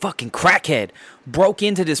fucking crackhead broke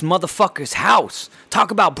into this motherfucker's house. Talk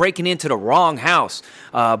about breaking into the wrong house.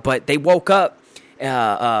 But they woke up.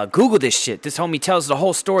 Google this shit. This homie tells the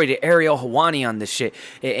whole story to Ariel Helwani on this shit.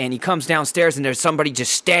 And he comes downstairs and there's somebody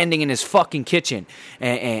just standing in his fucking kitchen.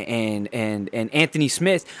 And Anthony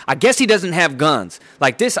Smith, I guess he doesn't have guns.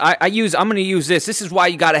 Like this, I'm going to use this. This is why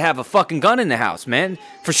you got to have a fucking gun in the house, man.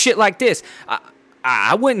 For shit like this.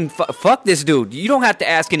 I wouldn't fuck this dude. You don't have to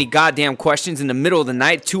ask any goddamn questions in the middle of the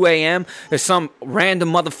night, 2 a.m. There's some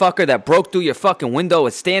random motherfucker that broke through your fucking window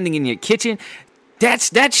and standing in your kitchen.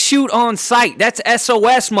 That's shoot on sight. That's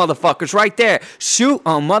SOS, motherfuckers, right there. Shoot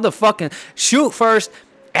first,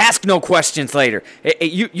 ask no questions later.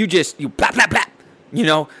 You blah, blah,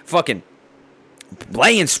 blah. Fucking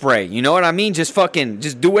laying spray, you know what I mean? Just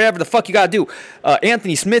do whatever the fuck you gotta do.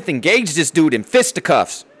 Anthony Smith engaged this dude in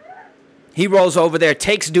fisticuffs. He rolls over there,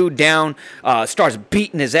 takes dude down, starts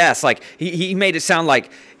beating his ass. Like, he made it sound like,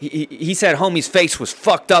 he said homie's face was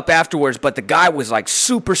fucked up afterwards, but the guy was, like,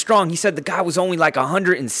 super strong. He said the guy was only, like,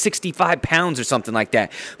 165 pounds or something like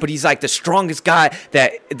that. But he's, like, the strongest guy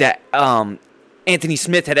that Anthony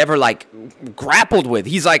Smith had ever, like, grappled with.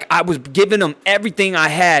 He's like, I was giving him everything I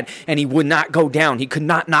had, and he would not go down. He could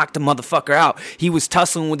not knock the motherfucker out. He was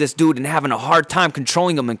tussling with this dude and having a hard time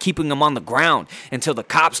controlling him and keeping him on the ground until the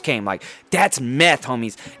cops came. Like, that's meth,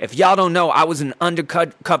 homies. If y'all don't know, I was an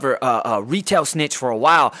undercover retail snitch for a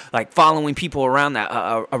while, like, following people around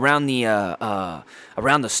around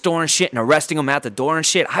the store and shit and arresting them at the door and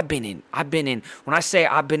shit. I've been in, when I say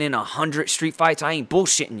I've been in 100 street fights, I ain't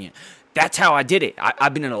bullshitting you. That's how I did it.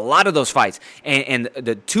 I've been in a lot of those fights. And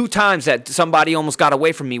the 2 times that somebody almost got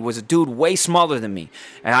away from me was a dude way smaller than me.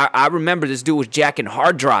 And I remember this dude was jacking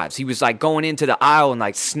hard drives. He was like going into the aisle and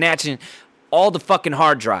like snatching all the fucking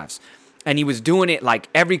hard drives. And he was doing it like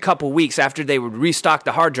every couple weeks after they would restock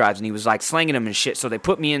the hard drives. And he was like slinging them and shit. So they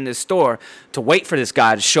put me in this store to wait for this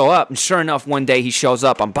guy to show up. And sure enough, one day he shows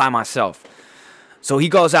up. I'm by myself. So he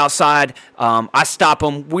goes outside. I stop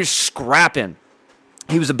him. We're scrapping.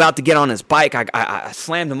 He was about to get on his bike. I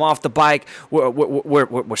slammed him off the bike.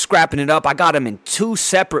 We're scrapping it up. I got him in 2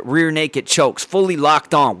 separate rear naked chokes, fully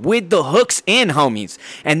locked on, with the hooks in, homies.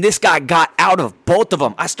 And this guy got out of both of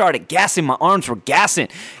them. I started gassing. My arms were gassing.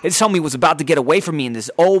 This homie was about to get away from me, and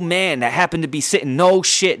this old man that happened to be sitting, no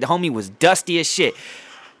shit, the homie was dusty as shit,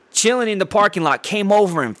 chilling in the parking lot, came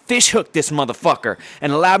over and fish hooked this motherfucker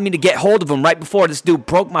and allowed me to get hold of him right before this dude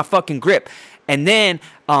broke my fucking grip. And then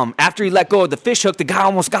after he let go of the fish hook, the guy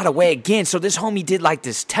almost got away again. So this homie did like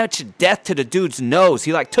this touch of death to the dude's nose.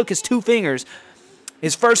 He like took his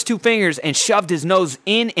first 2 fingers, and shoved his nose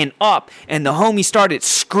in and up. And the homie started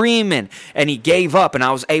screaming, and he gave up. And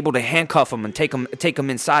I was able to handcuff him and take him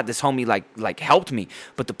inside. This homie like helped me.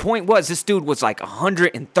 But the point was, this dude was like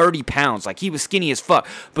 130 pounds. Like, he was skinny as fuck,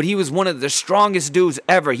 but he was one of the strongest dudes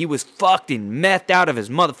ever. He was fucking methed out of his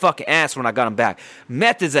motherfucking ass when I got him back.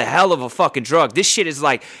 Meth is a hell of a fucking drug. This shit is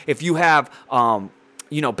like if you have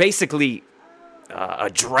basically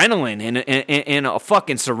adrenaline in a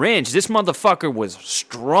fucking syringe. This motherfucker was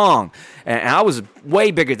strong, and I was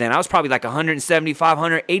way bigger than. I was probably like 175,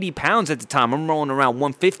 180 pounds at the time. I'm rolling around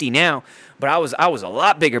 150 now, but I was a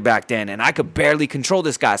lot bigger back then, and I could barely control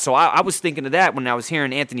this guy. So I was thinking of that when I was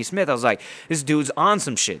hearing Anthony Smith. I was like, this dude's on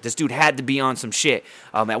some shit. This dude had to be on some shit.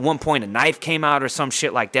 At one point, a knife came out or some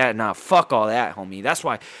shit like that. Nah, fuck all that, homie. That's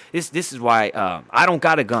why this is why I don't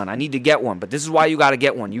got a gun. I need to get one, but this is why you got to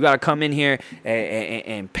get one. You got to come in here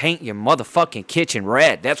and paint your motherfucking kitchen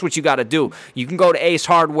red. That's what you got to do. You can go to Ace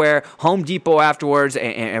Hardware, Home Depot afterwards,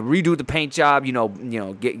 and redo the paint job.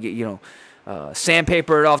 Get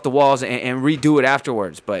sandpaper it off the walls and redo it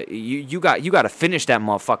afterwards. But you got to finish that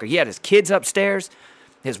motherfucker. He had his kids upstairs.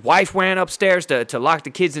 His wife ran upstairs to lock the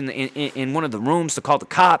kids in one of the rooms to call the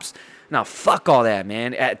cops. Now, fuck all that,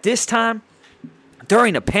 man. At this time,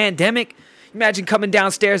 during a pandemic, imagine coming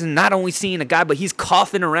downstairs and not only seeing a guy, but he's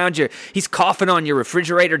coughing he's coughing on your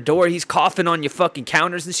refrigerator door. He's coughing on your fucking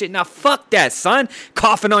counters and shit. Now, fuck that, son.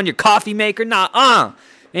 Coughing on your coffee maker. Nah,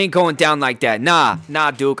 ain't going down like that. Nah,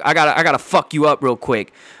 Duke. I gotta fuck you up real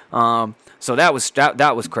quick. So that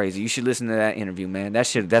was crazy. You should listen to that interview, man.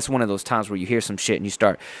 That's one of those times where you hear some shit and you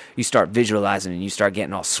start visualizing and you start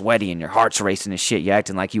getting all sweaty and your heart's racing and shit. You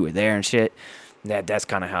acting like you were there and shit. That's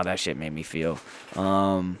kind of how that shit made me feel.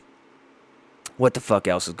 What the fuck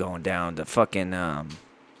else is going down? The fucking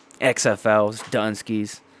XFLs,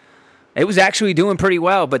 Dunskies. It was actually doing pretty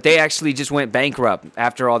well, but they actually just went bankrupt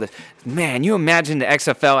after all this. Man, you imagine the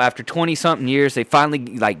XFL after 20-something years, they finally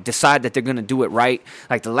decide that they're going to do it right.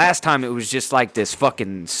 Like the last time, it was just like this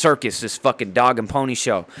fucking circus, this fucking dog and pony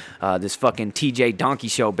show, this fucking TJ Donkey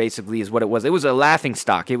show basically is what it was. It was a laughing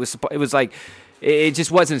stock. It was like, it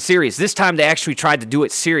just wasn't serious. This time they actually tried to do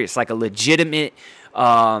it serious, like a legitimate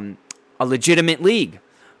league.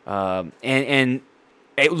 And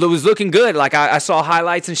it was looking good. Like I saw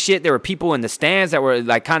highlights and shit. There were people in the stands that were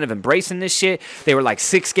like kind of embracing this shit. They were like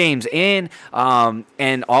 6 games in,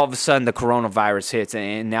 and all of a sudden the coronavirus hits,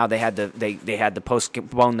 and now they had to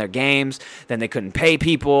postpone their games. Then they couldn't pay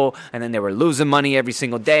people, and then they were losing money every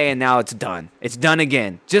single day. And now it's done. It's done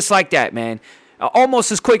again, just like that, man.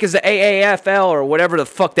 Almost as quick as the AAFL or whatever the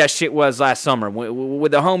fuck that shit was last summer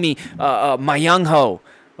with the homie Myung-ho.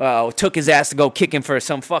 Took his ass to go kicking for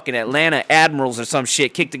some fucking Atlanta Admirals or some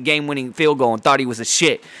shit. Kicked a game-winning field goal and thought he was a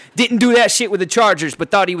shit. Didn't do that shit with the Chargers, but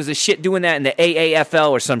thought he was a shit doing that in the AAFL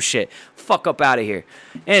or some shit. Fuck up out of here.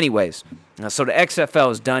 Anyways, so the XFL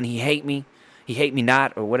is done. He hate me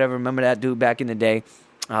not, or whatever. Remember that dude back in the day?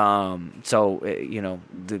 The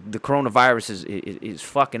coronavirus is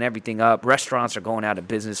fucking everything up. Restaurants are going out of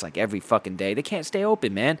business like every fucking day. They can't stay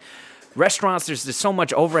open, man. Restaurants, there's so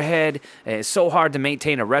much overhead. It's so hard to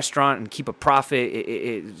maintain a restaurant and keep a profit.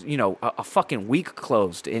 A fucking week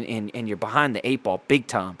closed, and you're behind the 8 ball big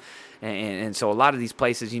time. And so a lot of these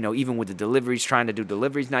places, even with the deliveries, trying to do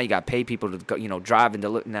deliveries, now you got to pay people to go, drive and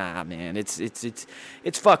deliver. Nah, man,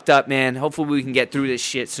 it's fucked up, man. Hopefully we can get through this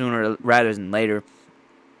shit sooner rather than later.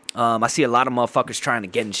 I see a lot of motherfuckers trying to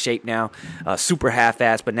get in shape now, super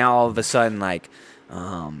half-assed, but now all of a sudden,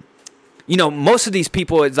 most of these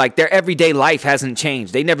people, it's like their everyday life hasn't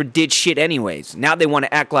changed. They never did shit anyways. Now they want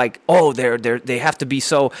to act like, they have to be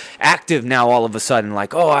so active now all of a sudden.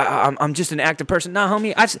 Like, I'm just an active person. Nah,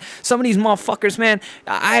 homie, some of these motherfuckers, man,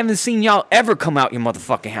 I haven't seen y'all ever come out your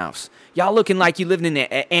motherfucking house. Y'all looking like you living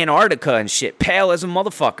in Antarctica and shit, pale as a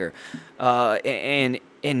motherfucker.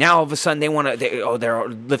 And now all of a sudden they're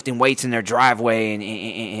lifting weights in their driveway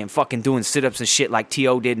and fucking doing sit-ups and shit like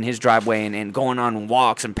T.O. did in his driveway and going on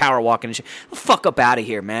walks and power walking and shit. Fuck up out of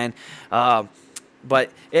here, man.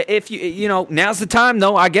 But if now's the time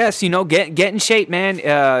though, I guess, get in shape,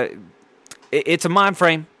 man. it's a mind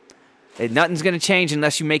frame. Nothing's going to change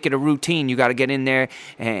unless you make it a routine. You got to get in there,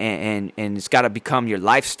 and it's got to become your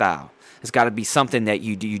lifestyle. It's got to be something that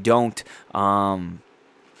you don't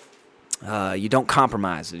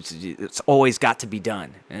compromise. It's always got to be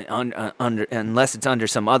done. Unless it's under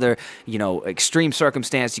some other, extreme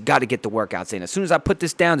circumstance, you got to get the workouts in. As soon as I put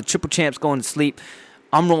this down, the Triple Champ's going to sleep.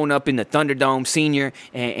 I'm rolling up in the Thunderdome Senior,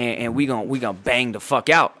 and we gonna bang the fuck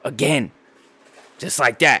out again, just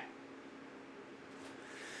like that.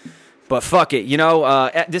 But fuck it,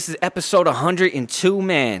 this is episode 102,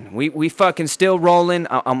 man. We fucking still rolling.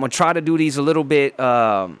 I'm gonna try to do these a little bit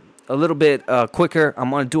quicker. I'm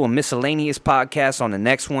gonna do a miscellaneous podcast on the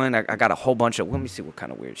next one. I got a whole bunch of. Let me see what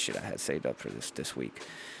kind of weird shit I had saved up for this week.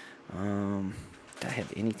 Did I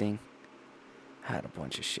have anything? I had a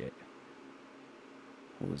bunch of shit.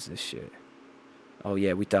 What was this shit? Oh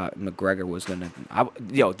yeah, we thought McGregor was gonna.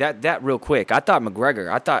 That real quick. I thought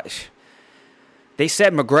they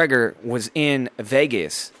said McGregor was in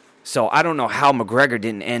Vegas, so I don't know how McGregor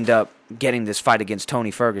didn't end up getting this fight against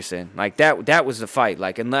Tony Ferguson. Like that was the fight.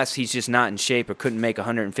 Like unless he's just not in shape or couldn't make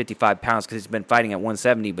 155 pounds because he's been fighting at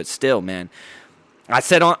 170. But still, man, I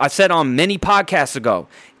said on many podcasts ago,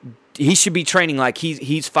 he should be training like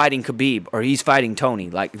he's fighting Khabib or he's fighting Tony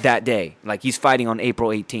like that day. Like he's fighting on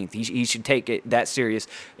April 18th. He should take it that serious.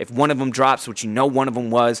 If one of them drops, which one of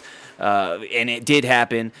them was, and it did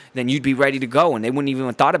happen, then you'd be ready to go. And they wouldn't even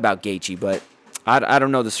have thought about Gaethje. But I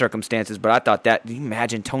don't know the circumstances. But I thought that, you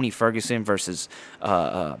imagine Tony Ferguson versus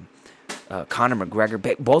Conor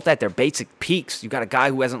McGregor, both at their basic peaks. You got a guy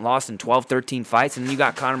who hasn't lost in 12, 13 fights, and then you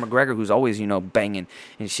got Conor McGregor who's always, banging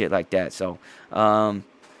and shit like that. So,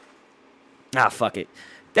 fuck it.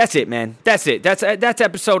 That's it, man. That's it. That's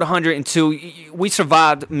episode 102. We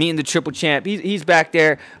survived. Me and the Triple Champ. He's back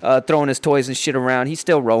there throwing his toys and shit around. He's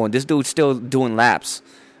still rolling. This dude's still doing laps.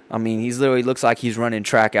 I mean, he's literally looks like he's running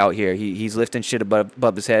track out here. He's lifting shit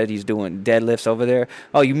above his head. He's doing deadlifts over there.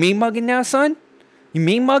 Oh, you mean mugging now, son? You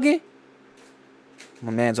mean mugging?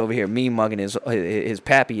 My man's over here mean mugging his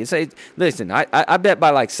pappy. Listen, I bet by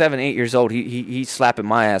like 7, 8 years old, he's slapping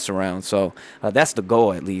my ass around. So that's the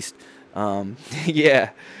goal, at least. Yeah.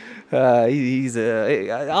 He's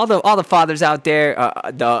all the fathers out there.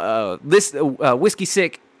 The Whiskey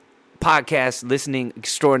Sick podcast listening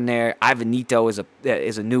extraordinaire. Ivanito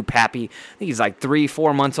is a new pappy. I think he's like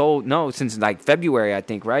 3-4 months old. No, since like February, I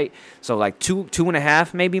think, right? So like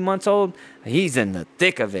 2.5 maybe months old. He's in the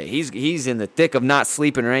thick of it. He's in the thick of not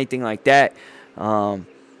sleeping or anything like that.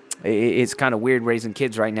 It's kind of weird raising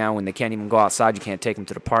kids right now when they can't even go outside. You can't take them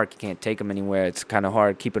to the park. You can't take them anywhere. It's kind of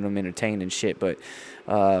hard keeping them entertained and shit. But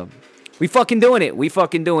we fucking doing it. We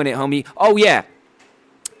fucking doing it, homie. Oh, yeah.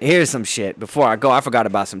 Here's some shit. Before I go, I forgot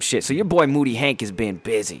about some shit. So your boy Moody Hank has been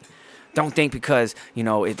busy. Don't think because,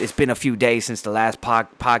 it's been a few days since the last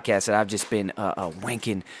podcast that I've just been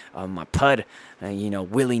wanking my pud,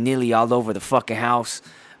 willy-nilly all over the fucking house.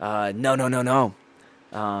 No.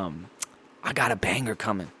 I got a banger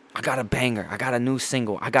coming. I got a banger. I got a new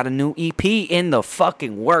single. I got a new EP in the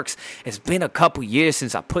fucking works. It's been a couple years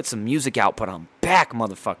since I put some music out, but I'm back,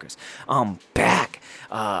 motherfuckers. I'm back.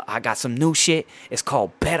 I got some new shit. It's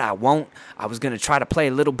called Bet I Won't. I was going to try to play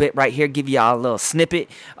a little bit right here, give y'all a little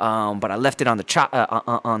snippet, but I left it on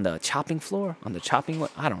the chopping floor? On the chopping?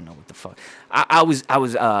 I don't know what the fuck. I was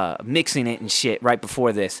mixing it and shit right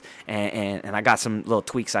before this, and I got some little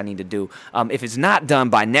tweaks I need to do. If it's not done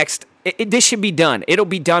by next... This should be done. It'll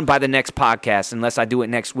be done by the next podcast unless I do it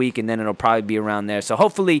next week, and then it'll probably be around there. So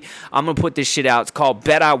hopefully I'm going to put this shit out. It's called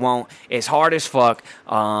Bet I Won't. It's hard as fuck.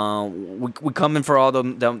 We coming for all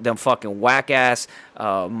them fucking whack-ass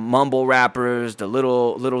mumble rappers, the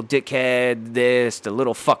little dickhead this, the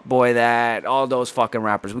little fuckboy that, all those fucking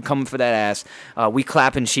rappers. We coming for that ass. We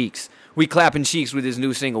clapping cheeks. We clapping cheeks with his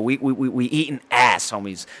new single. We eating ass,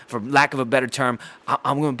 homies. For lack of a better term,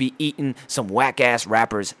 I'm going to be eating some whack-ass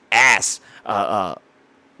rappers' ass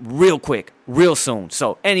real quick, real soon.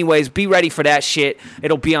 So anyways, be ready for that shit.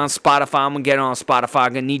 It'll be on Spotify. I'm going to get it on Spotify.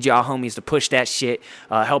 I'm going to need y'all homies to push that shit,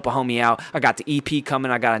 help a homie out. I got the EP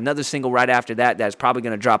coming. I got another single right after that that's probably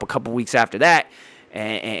going to drop a couple weeks after that.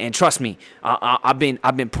 And trust me, I've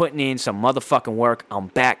been putting in some motherfucking work. I'm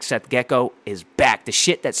back. Seth Gecko is back. The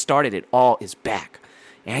shit that started it all is back.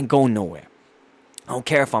 It ain't going nowhere. I don't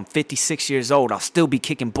care if I'm 56 years old. I'll still be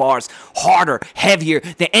kicking bars harder, heavier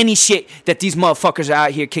than any shit that these motherfuckers are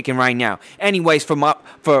out here kicking right now. Anyways, for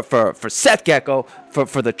Seth Gecko,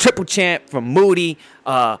 for the Triple Champ, for Moody,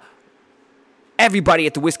 everybody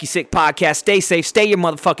at the Whiskey Sick Podcast, stay safe. Stay your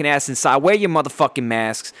motherfucking ass inside. Wear your motherfucking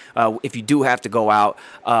masks if you do have to go out.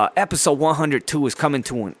 Episode 102 is coming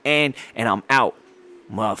to an end, and I'm out,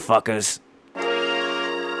 motherfuckers.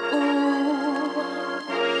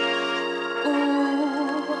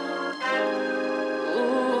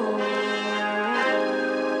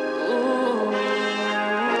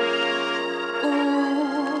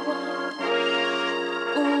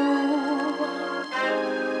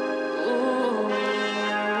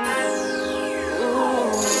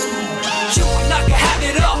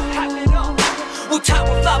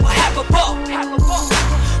 I will have a ball.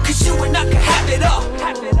 Cause you and I can have it all.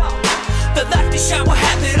 The light that shine will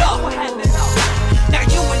have it all. Now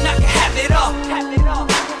you and I can have it all.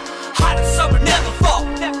 Hot as summer never fall.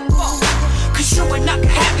 Cause you and I can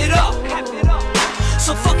have it all.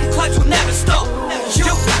 So fucking clutch will never stop. You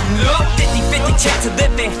know 50-50 chance of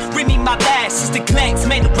living. Bring me my last, just a glance,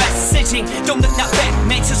 made a rash decision. Don't look not back,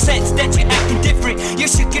 makes no sense that you're acting different. You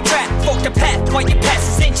should get trapped, fork the path while you pass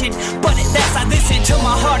this engine. But at last I listen till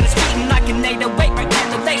my heart is beating like an 808. Right down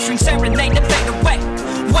the late string, serenade to fade away.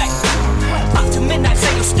 Wait, up to midnight,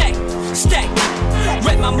 say you'll stay, stay.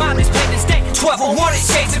 Read my mind is plain as day. 1201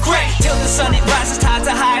 shades of gray. Till the sun it rises, tides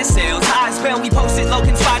are high as sails. High as spell, we posted low,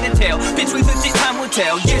 can slide and tail. Bitch, we lived it, time will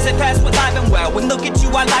tell. Years have passed, but live and well. When look at you,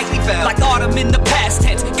 I likely fell. Like autumn in the past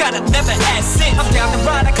tense, gotta never ask since. I'm down the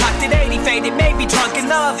ride, I clocked at 80, faded, maybe drunk in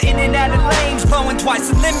love. In and out of lanes, blowing twice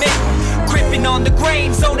the limit. Gripping on the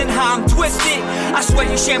grain, zoning how I'm twisted. I swear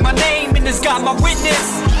you share my name, and this got my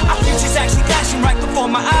witness. Our future's actually flashing right before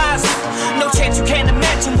my eyes. No chance you can't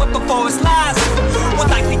imagine what before us lies. We'll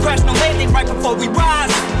likely crash, no landing right before we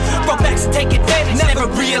rise. Brought backs to take advantage, never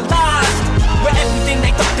realized. We're everything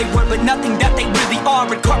they thought they were, but nothing that they really are.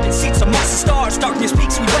 In carpet seats amongst the stars, darkness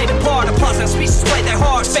speaks, we played a part. Applause our speeches play their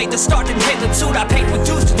hearts. Fade the start and hit the suit. I paid with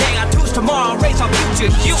dues today, I choose tomorrow. Raise our future.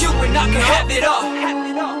 You and I can have it all.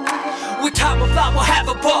 With time will fly, we'll have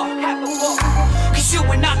a ball. Cause you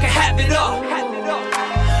and I can have it all.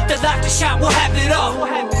 The light to shine, we'll have it all.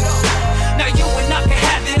 Now you and I can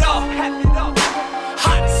have it all.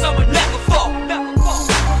 Hot as summer, never fall.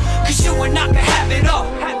 Cause you and I can have it all.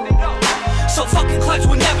 So fucking clutch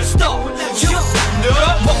will never stop. You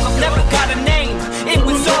woke up, never got a name. It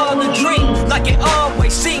was all a dream, like it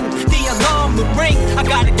always seemed. The alarm would ring, I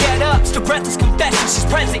gotta get up. Still breathless confession, she's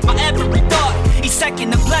present, my every thought. Each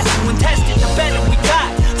second a blessing, when tested, the better we got.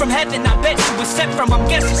 From heaven, I bet she was sent from, I'm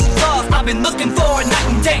guessing she's lost. I've been looking for a night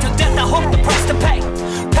and day. Till death, I hope the price to pay.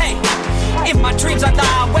 In my dreams, I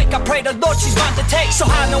lie awake, I pray the Lord she's mine to take. So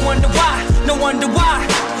high, no wonder why, no wonder why.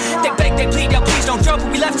 They beg, they plead, yo, please don't trouble.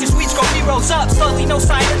 We left your sweet scroll, we rose up slowly, no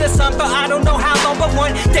sign of the sun. For I don't know how long, but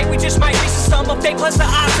one day we just might reach the stumble. Fate plus the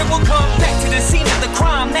odds that will come back to the scene of the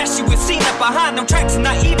crime. That she was seen up behind, no tracks and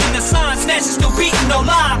not even a sign. Snatches still beating, no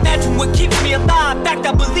lie. Imagine what keeps me alive. Fact,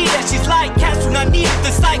 I believe that she's like cast when I needed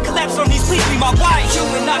the sight. Collapse on these, please be my wife. You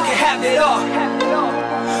and I can have it all.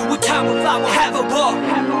 With time will fly, we'll have a ball.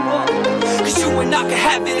 Cause you and I can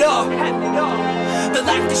have it all. The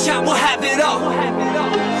light to shine, we'll have it all.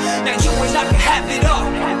 Now you and I can have it all.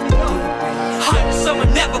 Hot as summer,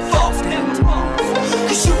 never fall.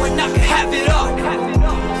 Cause you and I can have it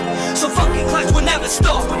all. So fucking clutch will never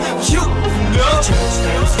stop. You know.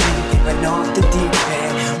 Touchdowns, getting off the deep